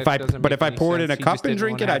If I doesn't make any pour it in sense. a He cup just and didn't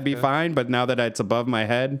drink it, wanna I'd be have to- fine. But now that it's above my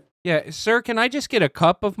head, Yeah, sir, can I just get a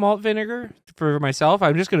cup of malt vinegar for myself?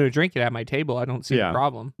 I'm just going to drink it at my table. I don't see Yeah. the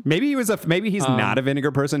problem. maybe he's not a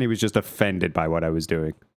vinegar person. He was just offended by what I was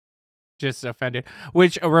doing. Just offended.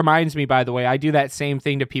 Which reminds me, by the way, I do that same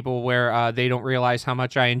thing to people where they don't realize how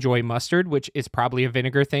much I enjoy mustard, which is probably a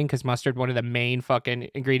vinegar thing because mustard, one of the main fucking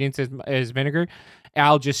ingredients is vinegar.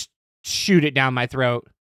 I'll just shoot it down my throat.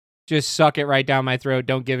 Just suck it right down my throat.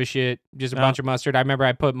 Don't give a shit. Just a bunch of mustard. I remember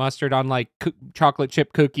I put mustard on like chocolate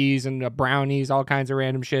chip cookies and brownies, all kinds of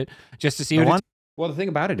random shit, just to see what it's... Well, the thing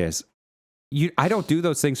about it is, I don't do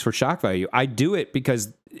those things for shock value. I do it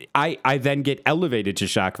because I then get elevated to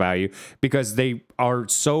shock value because they are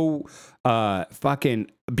so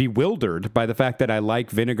fucking bewildered by the fact that I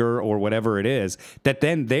like vinegar or whatever it is that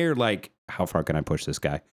then they're like, "How far can I push this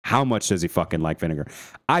guy? How much does he fucking like vinegar?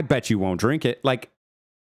 I bet you won't drink it." Like,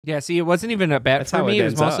 Yeah, see, it wasn't even a bet That's for how it me. It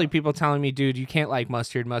was ends mostly up. people telling me, "Dude, you can't like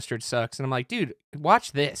mustard. Mustard sucks." And I'm like, "Dude,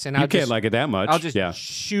 watch this." And you I'll can't just, like it that much. I'll just yeah.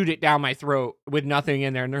 shoot it down my throat with nothing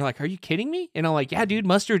in there. And they're like, "Are you kidding me?" And I'm like, "Yeah, dude,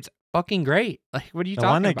 mustard's fucking great. Like, what are you The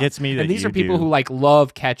talking one that about?" gets me that and these you are people do- who like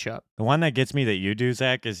love ketchup. The one that gets me that you do,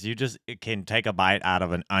 Zach, is it can take a bite out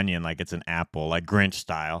of an onion like it's an apple, like Grinch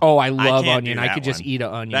style. Oh, I love can't onion. do I that could just one. eat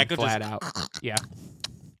an onion That could flat just- out. Yeah,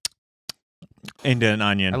 Into an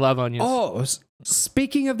onion. I love onions. Oh,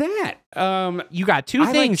 speaking of that, You got two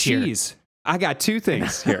I things like here. cheese. I got two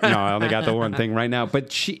things here. No, I only got the one thing right now.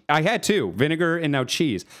 But I had two: vinegar and now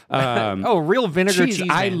cheese. Oh, real vinegar cheese.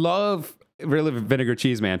 I man. love really vinegar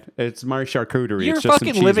cheese, man. It's my charcuterie. You're it's just some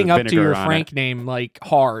fucking cheese living with up to vinegar your on Frank it. name like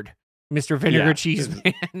hard, Mr. Vinegar Yeah. Cheese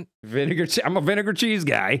Man. Vinegar. I'm a vinegar cheese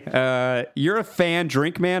guy. You're a fan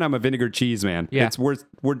drink man. I'm a vinegar cheese man. Yeah.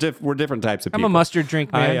 We're different types of I'm people. a mustard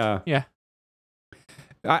drink man. I, Yeah.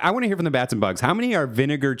 I want to hear from the bats and bugs. How many are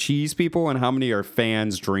vinegar cheese people, and how many are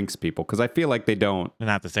fans drinks people? Because I feel like they don't. They're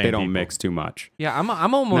not the same. They don't people. mix too much. Yeah, I'm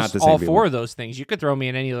almost the same all people. four of those things. You could throw me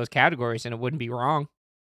in any of those categories and it wouldn't be wrong.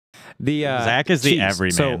 The Zach is the cheese.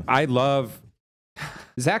 everyman. So I love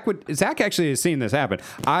Zach. Zach actually has seen this happen.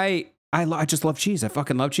 I just love cheese. I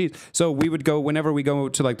fucking love cheese. So we would go whenever we go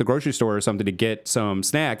to like the grocery store or something to get some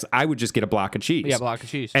snacks. I would just get a block of cheese. Yeah, block of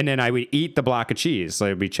cheese. And then I would eat the block of cheese. So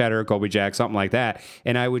it'd be cheddar, Colby Jack, something like that.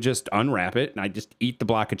 And I would just unwrap it and I just eat the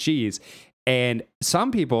block of cheese. And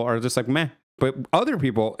some people are just like, meh. But other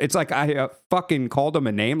people, it's like I fucking called them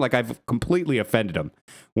a name. Like I've completely offended them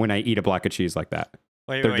when I eat a block of cheese like that.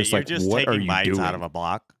 Wait, They're just you're like, just what are taking you bites doing? out of a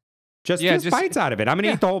block? Just Yeah, bites out of it. I'm gonna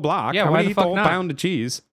yeah. eat the whole block. Yeah, I'm why gonna the eat the fuck whole not? pound of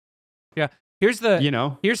cheese. Yeah.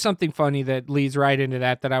 Here's something funny that leads right into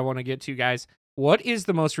that I want to get to, guys. What is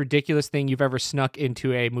the most ridiculous thing you've ever snuck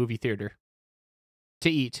into a movie theater to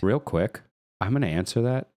eat? Real quick, I'm gonna answer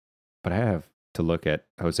that, but I have to look at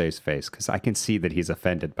Jose's face because I can see that he's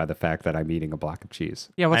offended by the fact that I'm eating a block of cheese.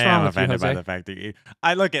 Yeah, what's I wrong am with you, offended Jose? by the fact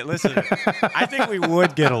that listen, I think we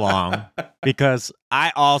would get along because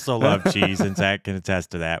I also love cheese, and Zach can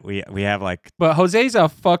attest to that. We have like, But Jose's a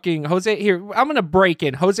fucking here. I'm gonna break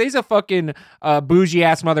in. Jose's a fucking bougie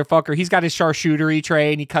ass motherfucker. He's got his charcuterie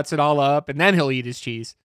tray and he cuts it all up, and then he'll eat his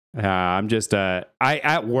cheese. I'm just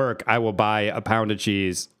at work I will buy a pound of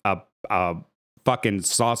cheese, a fucking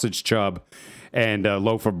sausage chub, and a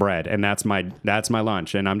loaf of bread, and that's my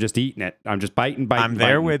lunch, and I'm just eating it. I'm just biting. I'm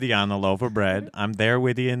there with you on the loaf of bread. I'm there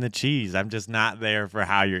with you in the cheese. I'm just not there for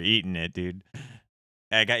how you're eating it, dude.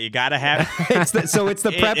 You gotta have. It's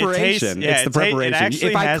the preparation. It's the preparation.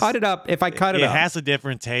 If I cut it up, it has a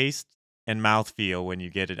different taste and mouthfeel when you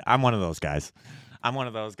get it. I'm one of those guys.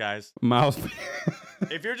 Mouth.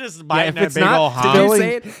 If you're just biting if it's that big not old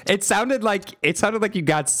filling- hunk, It sounded like you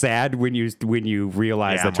got sad when you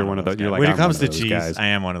realized that you're one of those. You're like, when I'm it comes one to of those cheese, guys. I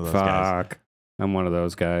am one of those guys. Fuck. I'm one of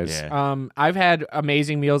those guys. Yeah. I've had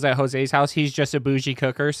amazing meals at Jose's house. He's just a bougie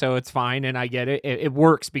cooker, so it's fine, and I get it. It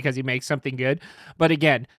works because he makes something good. But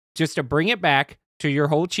again, just to bring it back to your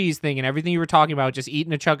whole cheese thing and everything you were talking about, just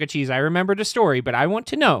eating a chunk of cheese. I remembered a story, but I want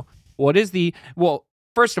to know what is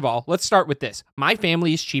first of all, let's start with this. My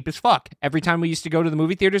family is cheap as fuck. Every time we used to go to the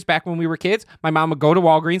movie theaters back when we were kids, my mom would go to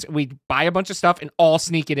Walgreens, we'd buy a bunch of stuff and all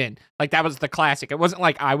sneak it in. Like that was the classic. It wasn't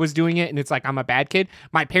like I was doing it and it's like I'm a bad kid.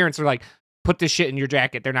 My parents were like, put this shit in your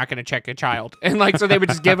jacket. They're not going to check a child. And like, so they would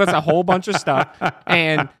just give us a whole bunch of stuff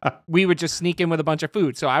and we would just sneak in with a bunch of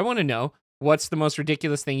food. So I want to know, what's the most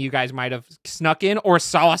ridiculous thing you guys might have snuck in or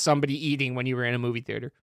saw somebody eating when you were in a movie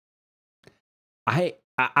theater?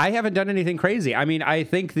 I haven't done anything crazy. I mean, I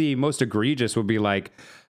think the most egregious would be like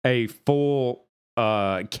a full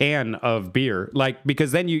can of beer, like,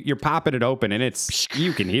 because then you're popping it open and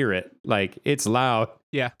you can hear it, like it's loud.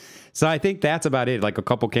 Yeah. So I think that's about it. Like a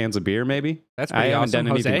couple cans of beer, maybe. That's pretty I haven't awesome.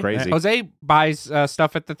 done anything crazy. Jose buys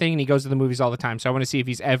stuff at the thing and he goes to the movies all the time. So I want to see if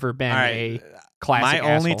he's ever been a classic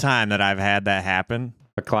My only asshole. time that I've had that happen.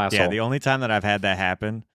 A class. Yeah, the only time that I've had that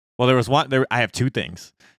happen. Well, there was one. I have two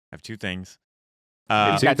things. He's got two things.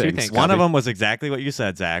 One of them was exactly what you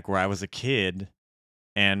said, Zach, where I was a kid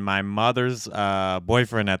and my mother's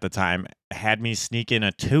boyfriend at the time had me sneak in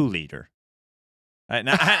a 2-liter.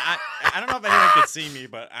 Now, I don't know if anyone could see me,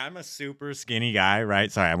 but I'm a super skinny guy, right?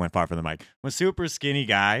 Sorry, I went far from the mic. I'm a super skinny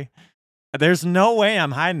guy. There's no way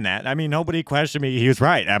I'm hiding that. I mean, nobody questioned me. He was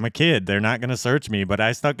right. I'm a kid. They're not going to search me. But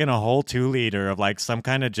I stuck in a whole 2-liter of like some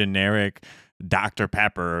kind of generic Dr.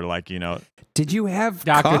 Pepper, like, you know. Did you have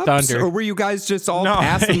Dr. cups, Thunder, or were you guys just all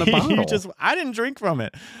passing the bottle? I didn't drink from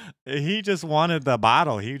it. He just wanted the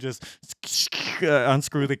bottle. He just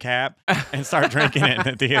unscrew the cap and start drinking it in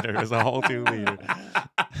the theater. It was a whole 2-liter.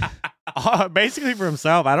 Basically for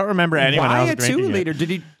himself. I don't remember anyone else drinking it. Why a 2-liter?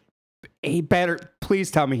 Did he better,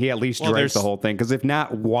 please tell me he at least drank the whole thing, because if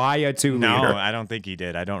not, why a 2-liter? No, I don't think he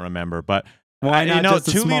did. I don't remember, but why not just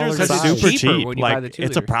a 2 liters is size? super cheaper cheap. when you buy the Like 2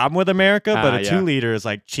 it's a liter. problem with America, but a yeah. 2-liter is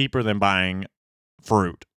like cheaper than buying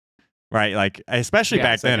fruit, right? Like especially Yeah,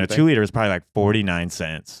 back then, a second 2-liter is probably like 49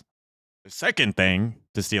 cents. The second thing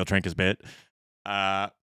to steal Trinkus bit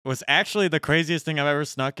was actually the craziest thing I've ever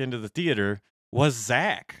snuck into the theater was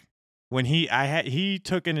Zach. When he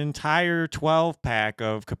took an entire 12-pack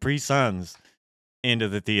of Capri Suns into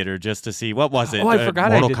the theater just to see, what was it? Oh, I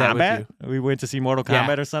forgot I Mortal did that with Kombat? We went to see Mortal Yeah,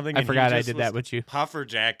 Kombat or something. I and he forgot I just did was that with you. Puffer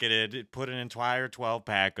jacketed, put an entire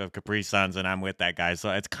 12-pack of Capri Suns, and I'm with that guy.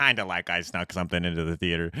 So it's kind of like I snuck something into the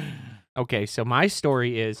theater. Okay, so my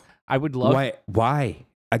story is I would love... Why?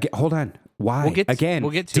 Hold on. Why? We'll get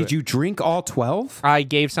to Did it. you drink all 12? I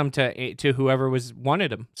gave some to whoever wanted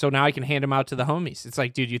them, so now I can hand them out to the homies. It's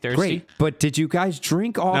like, dude, you thirsty? Great, but did you guys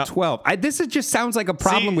drink all No. 12? Just sounds like a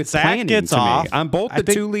problem with Zach planning gets to me. off. On both I the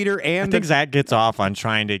think- 2-liter and I think Zach gets off on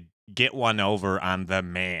trying to get one over on the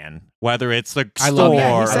man, whether it's the I store love he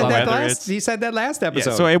I or said love that whether last. it's. He said that last Yeah,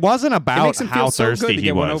 episode. so it wasn't about makes him how feel so good thirsty to he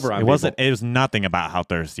get one was. over on It wasn't. people. It was nothing about how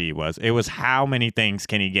thirsty he was. It was how many things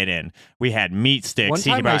can he get in. We had meat sticks. One He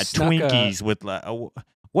time I brought snuck a- Twinkies with.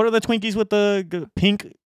 What are the Twinkies with the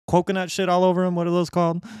pink coconut shit all over them? What are those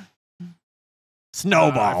called?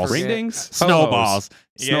 Snowballs. forget. Ring dings? Snowballs.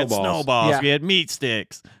 You had Snowballs. snowballs. Yeah. We had meat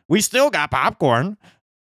sticks. We still got popcorn.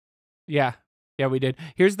 Yeah, we did.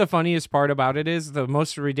 Here's the funniest part about it is the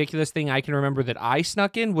most ridiculous thing I can remember that I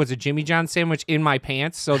snuck in was a Jimmy John sandwich in my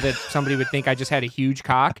pants so that somebody would think I just had a huge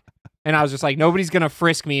cock. And I was just like, nobody's gonna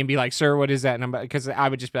frisk me and be like, "Sir, what is that?" And because I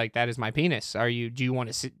would just be like, "That is my penis. Do you want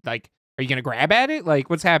to sit? Like, are you gonna grab at it? Like,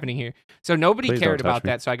 what's happening here?" So nobody Please cared don't touch about me.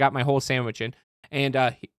 that. So I got my whole sandwich in. And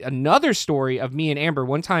another story of me and Amber.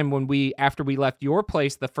 One time after we left your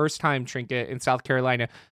place the first time, Trinket, in South Carolina,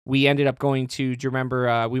 we ended up going to. Do you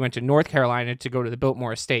remember? We went to North Carolina to go to the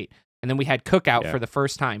Biltmore Estate. And then we had cookout for the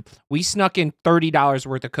first time. We snuck in $30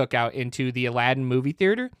 worth of cookout into the Aladdin movie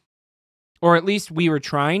theater. Or at least we were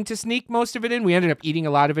trying to sneak most of it in. We ended up eating a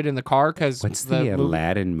lot of it in the car because What's the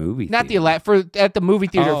Aladdin movie? Not the Aladdin at the movie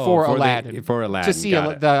theater for Aladdin. For Aladdin, to see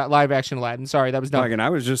the live action Aladdin. Sorry, that was dumb. I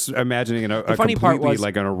was just imagining a funny part completely was,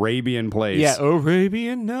 like an Arabian place. Yeah,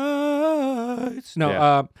 Arabian Nights.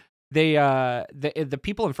 No, the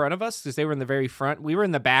people in front of us, because they were in the very front. We were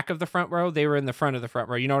in the back of the front row. They were in the front of the front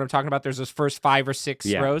row. You know what I'm talking about? There's those first 5 or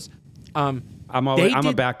 6 rows. I'm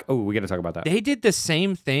a back. Oh, we got to talk about that. They did the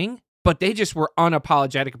same thing. But they just were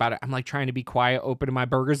unapologetic about it. I'm like trying to be quiet, opening my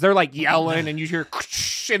burgers. They're like yelling, and you hear,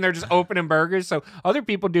 and they're just opening burgers. So other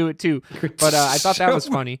people do it too. But I thought that was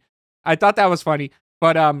funny.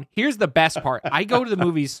 But here's the best part. I go to the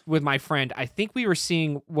movies with my friend. I think we were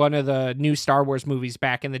seeing one of the new Star Wars movies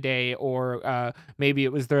back in the day, or maybe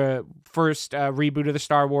it was the first reboot of the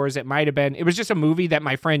Star Wars. It might have been. It was just a movie that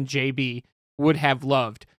my friend JB would have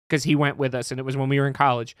loved because he went with us, and it was when we were in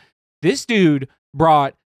college. This dude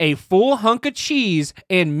brought a full hunk of cheese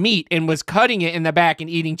and meat and was cutting it in the back and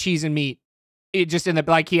eating cheese and meat. It just in the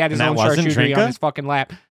like he had his own charcuterie on his fucking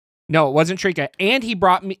lap. No, it wasn't Trinka. And he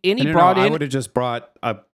brought me and he brought in. I would have just brought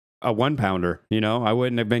a 1-pounder. I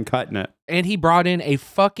wouldn't have been cutting it. And he brought in a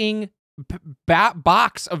fucking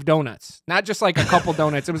box of donuts, not just like a couple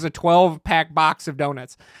donuts. It was a 12-pack box of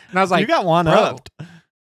donuts. And I was like, "You got one up."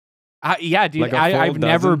 Yeah, dude. Like I've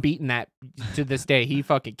never dozen? beaten that to this day. He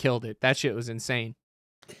fucking killed it. That shit was insane.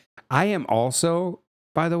 I am also,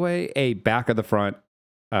 by the way, a back of the front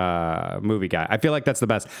movie guy. I feel like that's the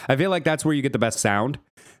best. I feel like that's where you get the best sound.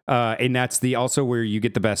 And that's also where you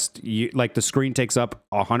get the best, like the screen takes up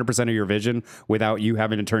 100% of your vision without you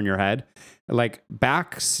having to turn your head. Like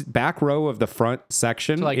back row of the front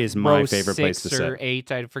section is my favorite place to sit. 6 or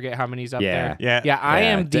 8, I forget how many's up there. Yeah.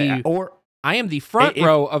 I am the front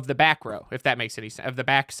row of the back row, if that makes any sense, of the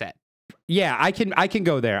back set. Yeah, I can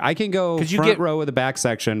go there. I can go front row of the back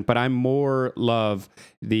section, but I'm more love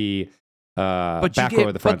the back row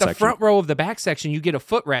of the front section. But the front row of the back section, you get a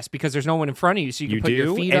footrest because there's no one in front of you, so you can put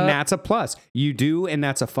your feet up. And that's a plus. You do, and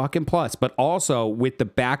that's a fucking plus. But also, with the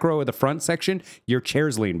back row of the front section, your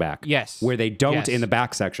chairs lean back. Yes. Where they don't in the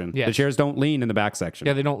back section. Yes. The chairs don't lean in the back section.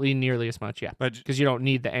 Yeah, they don't lean nearly as much, because you don't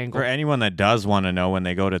need the angle. For anyone that does want to know when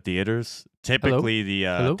they go to theaters, typically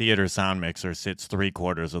the theater sound mixer sits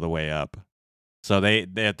 3/4 of the way up. So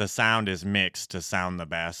the sound is mixed to sound the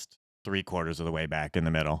best 3/4 of the way back in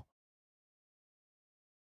the middle.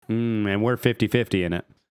 And we're 50-50 in it.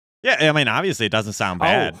 Yeah, I mean, obviously it doesn't sound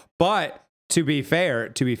bad. But to be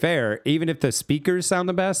fair, even if the speakers sound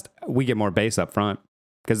the best, we get more bass up front.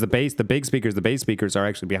 Because the bass speakers are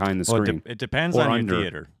actually behind the screen. It depends on your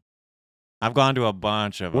theater. I've gone to a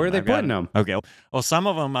bunch of them. Where are they putting them? Okay. Well, some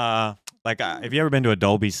of them, have you ever been to a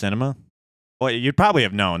Dolby Cinema? Well, you'd probably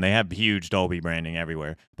have known. They have huge Dolby branding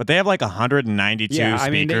everywhere. But they have like 192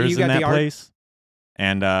 speakers in that place.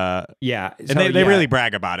 And they really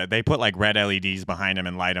brag about it. They put like red LEDs behind them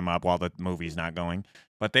and light them up while the movie's not going.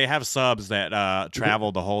 But they have subs that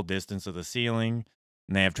travel the whole distance of the ceiling.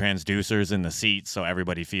 And they have transducers in the seats so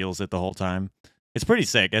everybody feels it the whole time. It's pretty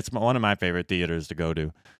sick. It's one of my favorite theaters to go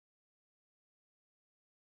to.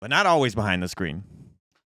 But not always behind the screen.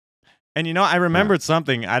 And I remembered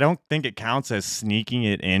something. I don't think it counts as sneaking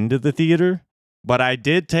it into the theater, but I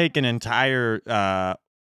did take an entire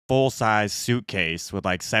full-size suitcase with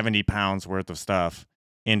like 70 pounds worth of stuff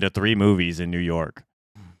into 3 movies in New York.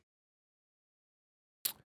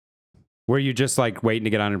 Were you just like waiting to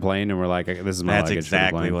get on a plane and we're like, this is my luggage? That's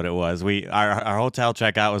exactly what it was. Our hotel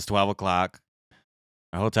checkout was 12 o'clock.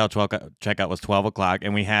 Checkout was 12 o'clock,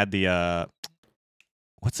 and we had the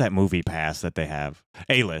what's that movie pass that they have?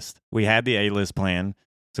 A-list. We had the A-list plan.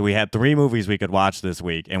 So we had 3 movies we could watch this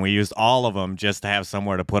week, and we used all of them just to have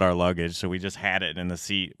somewhere to put our luggage. So we just had it in the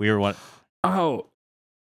seat. We were one. Oh,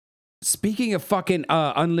 speaking of fucking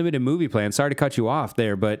unlimited movie plans, sorry to cut you off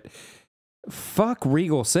there, but fuck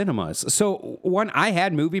Regal Cinemas. So I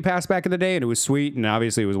had Movie Pass back in the day, and it was sweet, and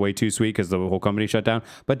obviously it was way too sweet because the whole company shut down.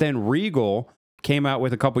 But then Regal came out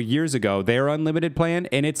with a couple years ago their unlimited plan,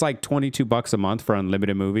 and it's like $22 a month for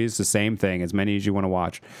unlimited movies. The same thing, as many as you want to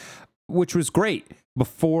watch, which was great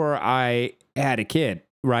before I had a kid.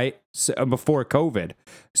 right? So, before COVID.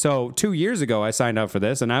 So 2 years ago, I signed up for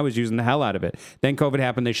this and I was using the hell out of it. Then COVID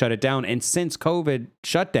happened, they shut it down. And since COVID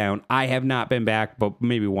shut down, I have not been back, but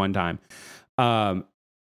maybe one time.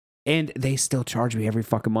 And they still charge me every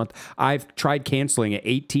fucking month. I've tried canceling it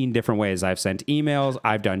 18 different ways. I've sent emails.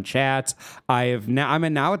 I've done chats. I'm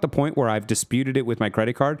now at the point where I've disputed it with my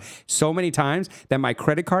credit card so many times that my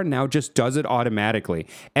credit card now just does it automatically.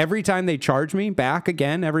 Every time they charge me back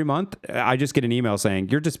again every month, I just get an email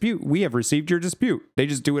saying, we have received your dispute. They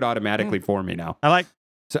just do it automatically for me now.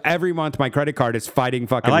 So every month my credit card is fighting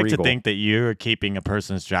fucking I like Regal. to think that you're keeping a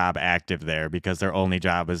person's job active there because their only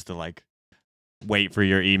job is to like wait for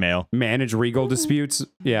your email. Manage Regal disputes.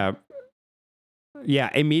 Yeah. Yeah,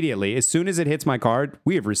 immediately. As soon as it hits my card,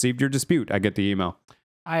 we have received your dispute. I get the email.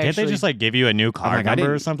 Can't they just like give you a new card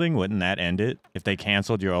number or something? Wouldn't that end it? If they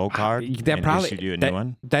canceled your old card and issued you a new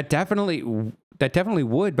one? That definitely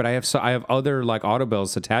would, but I have other like auto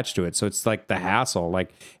bills attached to it. So it's like the hassle.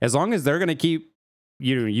 Like as long as they're gonna keep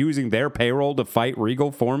using their payroll to fight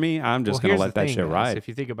Regal for me, I'm just gonna let that shit ride. If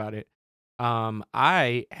you think about it.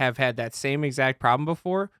 I have had that same exact problem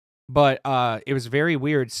before, but it was very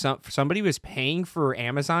weird. Somebody was paying for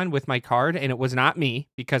Amazon with my card, and it was not me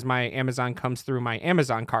because my Amazon comes through my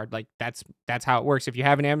Amazon card. Like that's how it works. If you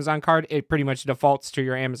have an Amazon card, it pretty much defaults to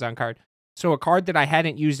your Amazon card. So a card that I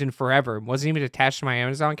hadn't used in forever, wasn't even attached to my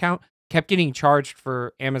Amazon account, kept getting charged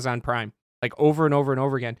for Amazon Prime, like over and over and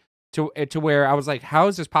over again. To where I was like, how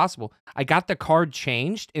is this possible? I got the card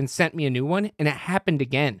changed and sent me a new one, and it happened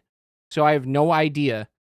again. So I have no idea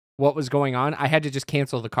what was going on. I had to just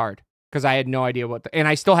cancel the card because I had no idea and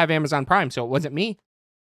I still have Amazon Prime, so it wasn't me.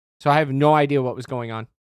 So I have no idea what was going on.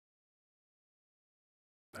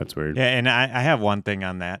 That's weird. Yeah, and I have one thing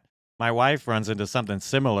on that. My wife runs into something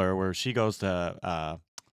similar where she goes to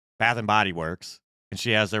Bath and Body Works and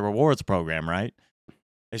she has their rewards program, right?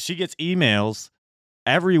 And she gets emails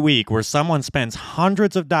every week where someone spends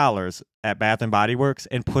hundreds of dollars at Bath and Body Works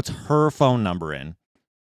and puts her phone number in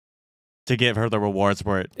to give her the rewards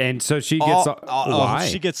for it. And so she gets why?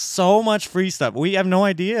 She gets so much free stuff. We have no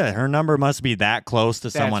idea. Her number must be that close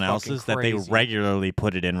to someone else's that they regularly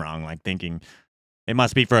put it in wrong, like thinking it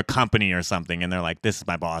must be for a company or something. And they're like, this is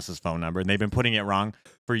my boss's phone number. And they've been putting it wrong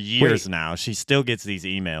for years now. She still gets these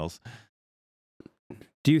emails.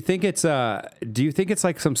 Do you think it's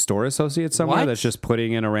like some store associate somewhere that's just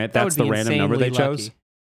putting in that's the random number they chose?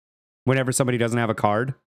 Whenever somebody doesn't have a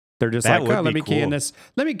card? They're just like, oh, let me key in this.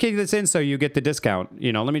 Let me key this in so you get the discount.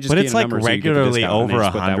 Let me just. But key it's in a like number regularly so over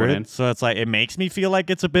 100. So it's like it makes me feel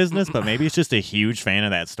like it's a business, but maybe it's just a huge fan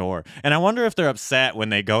of that store. And I wonder if they're upset when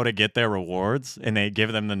they go to get their rewards and they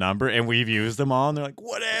give them the number and we've used them all, and they're like,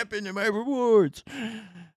 "What happened to my rewards?"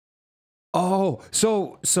 Oh,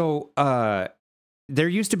 so there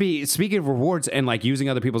used to be, speaking of rewards and like using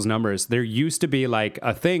other people's numbers, there used to be like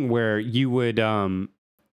a thing where you would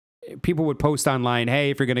people would post online,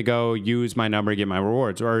 hey, if you're going to go use my number to get my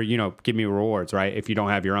rewards, or, give me rewards, right? If you don't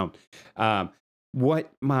have your own.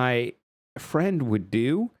 What my friend would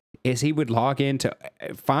do is he would log in to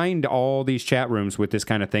find all these chat rooms with this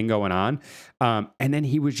kind of thing going on. And then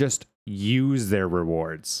he would just use their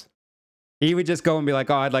rewards. He would just go and be like,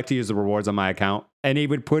 oh, I'd like to use the rewards on my account. And he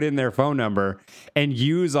would put in their phone number and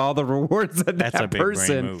use all the rewards that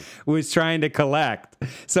person was trying to collect.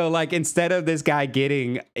 So like, instead of this guy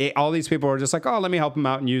getting all these people were just like, oh, let me help him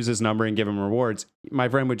out and use his number and give him rewards. My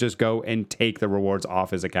friend would just go and take the rewards off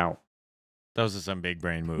his account. Those are some big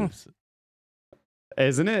brain moves.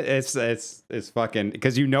 Isn't it? It's fucking,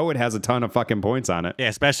 because it has a ton of fucking points on it. Yeah,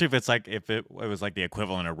 especially if it was like the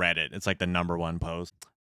equivalent of Reddit. It's like the number one post.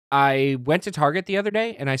 I went to Target the other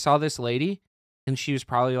day and I saw this lady, and she was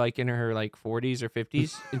probably like in her like 40s or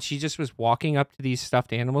 50s, and she just was walking up to these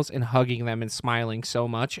stuffed animals and hugging them and smiling so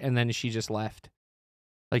much, and then she just left.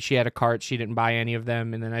 Like she had a cart, she didn't buy any of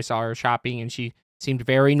them, and then I saw her shopping and she seemed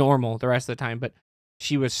very normal the rest of the time, but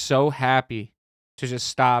she was so happy to just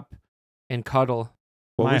stop and cuddle.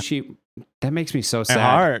 What was she? That makes me so sad. My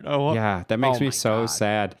heart. Oh, well. Yeah, that makes me so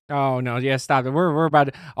sad. Oh no, yeah, stop it. We're about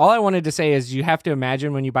to, all I wanted to say is you have to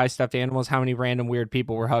imagine when you buy stuffed animals how many random weird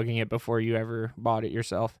people were hugging it before you ever bought it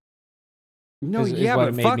yourself. No, yeah,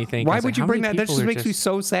 but fuck, why would you bring that? That just makes me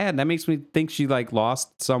so sad. That makes me think she like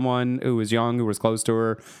lost someone who was young, who was close to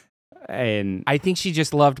her. And I think she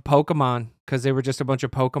just loved Pokemon because they were just a bunch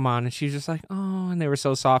of Pokemon, and she was just like, oh, and they were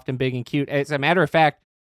so soft and big and cute. As a matter of fact,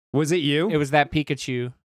 was it you? It was that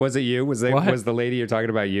Pikachu. Was it you? Was the lady you're talking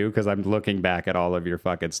about you? Because I'm looking back at all of your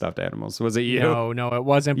fucking stuffed animals. Was it you? No, it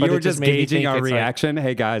wasn't. But you were it just gauging our reaction. Like,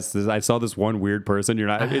 hey guys, I saw this one weird person. You're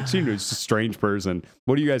not. It seemed it was a strange person.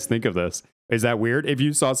 What do you guys think of this? Is that weird? If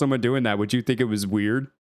you saw someone doing that, would you think it was weird?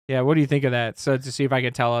 Yeah, what do you think of that? So to see if I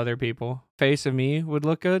could tell other people. Face of me would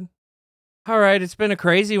look good. All right, it's been a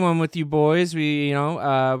crazy one with you boys. We're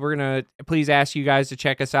gonna please ask you guys to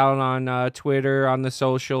check us out on Twitter, on the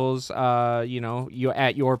socials. You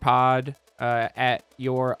at your pod, at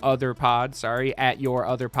your other pod. Sorry, at your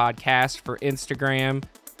other podcast for Instagram.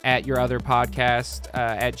 At your other podcast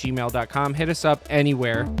at gmail.com. Hit us up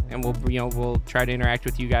anywhere, and we'll try to interact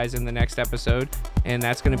with you guys in the next episode. And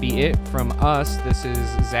that's going to be it from us. This is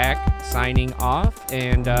Zach signing off,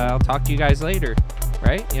 and I'll talk to you guys later.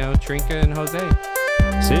 Right? Trinka and Jose.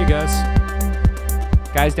 See you guys.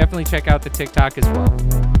 Guys, definitely check out the TikTok as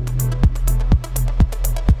well.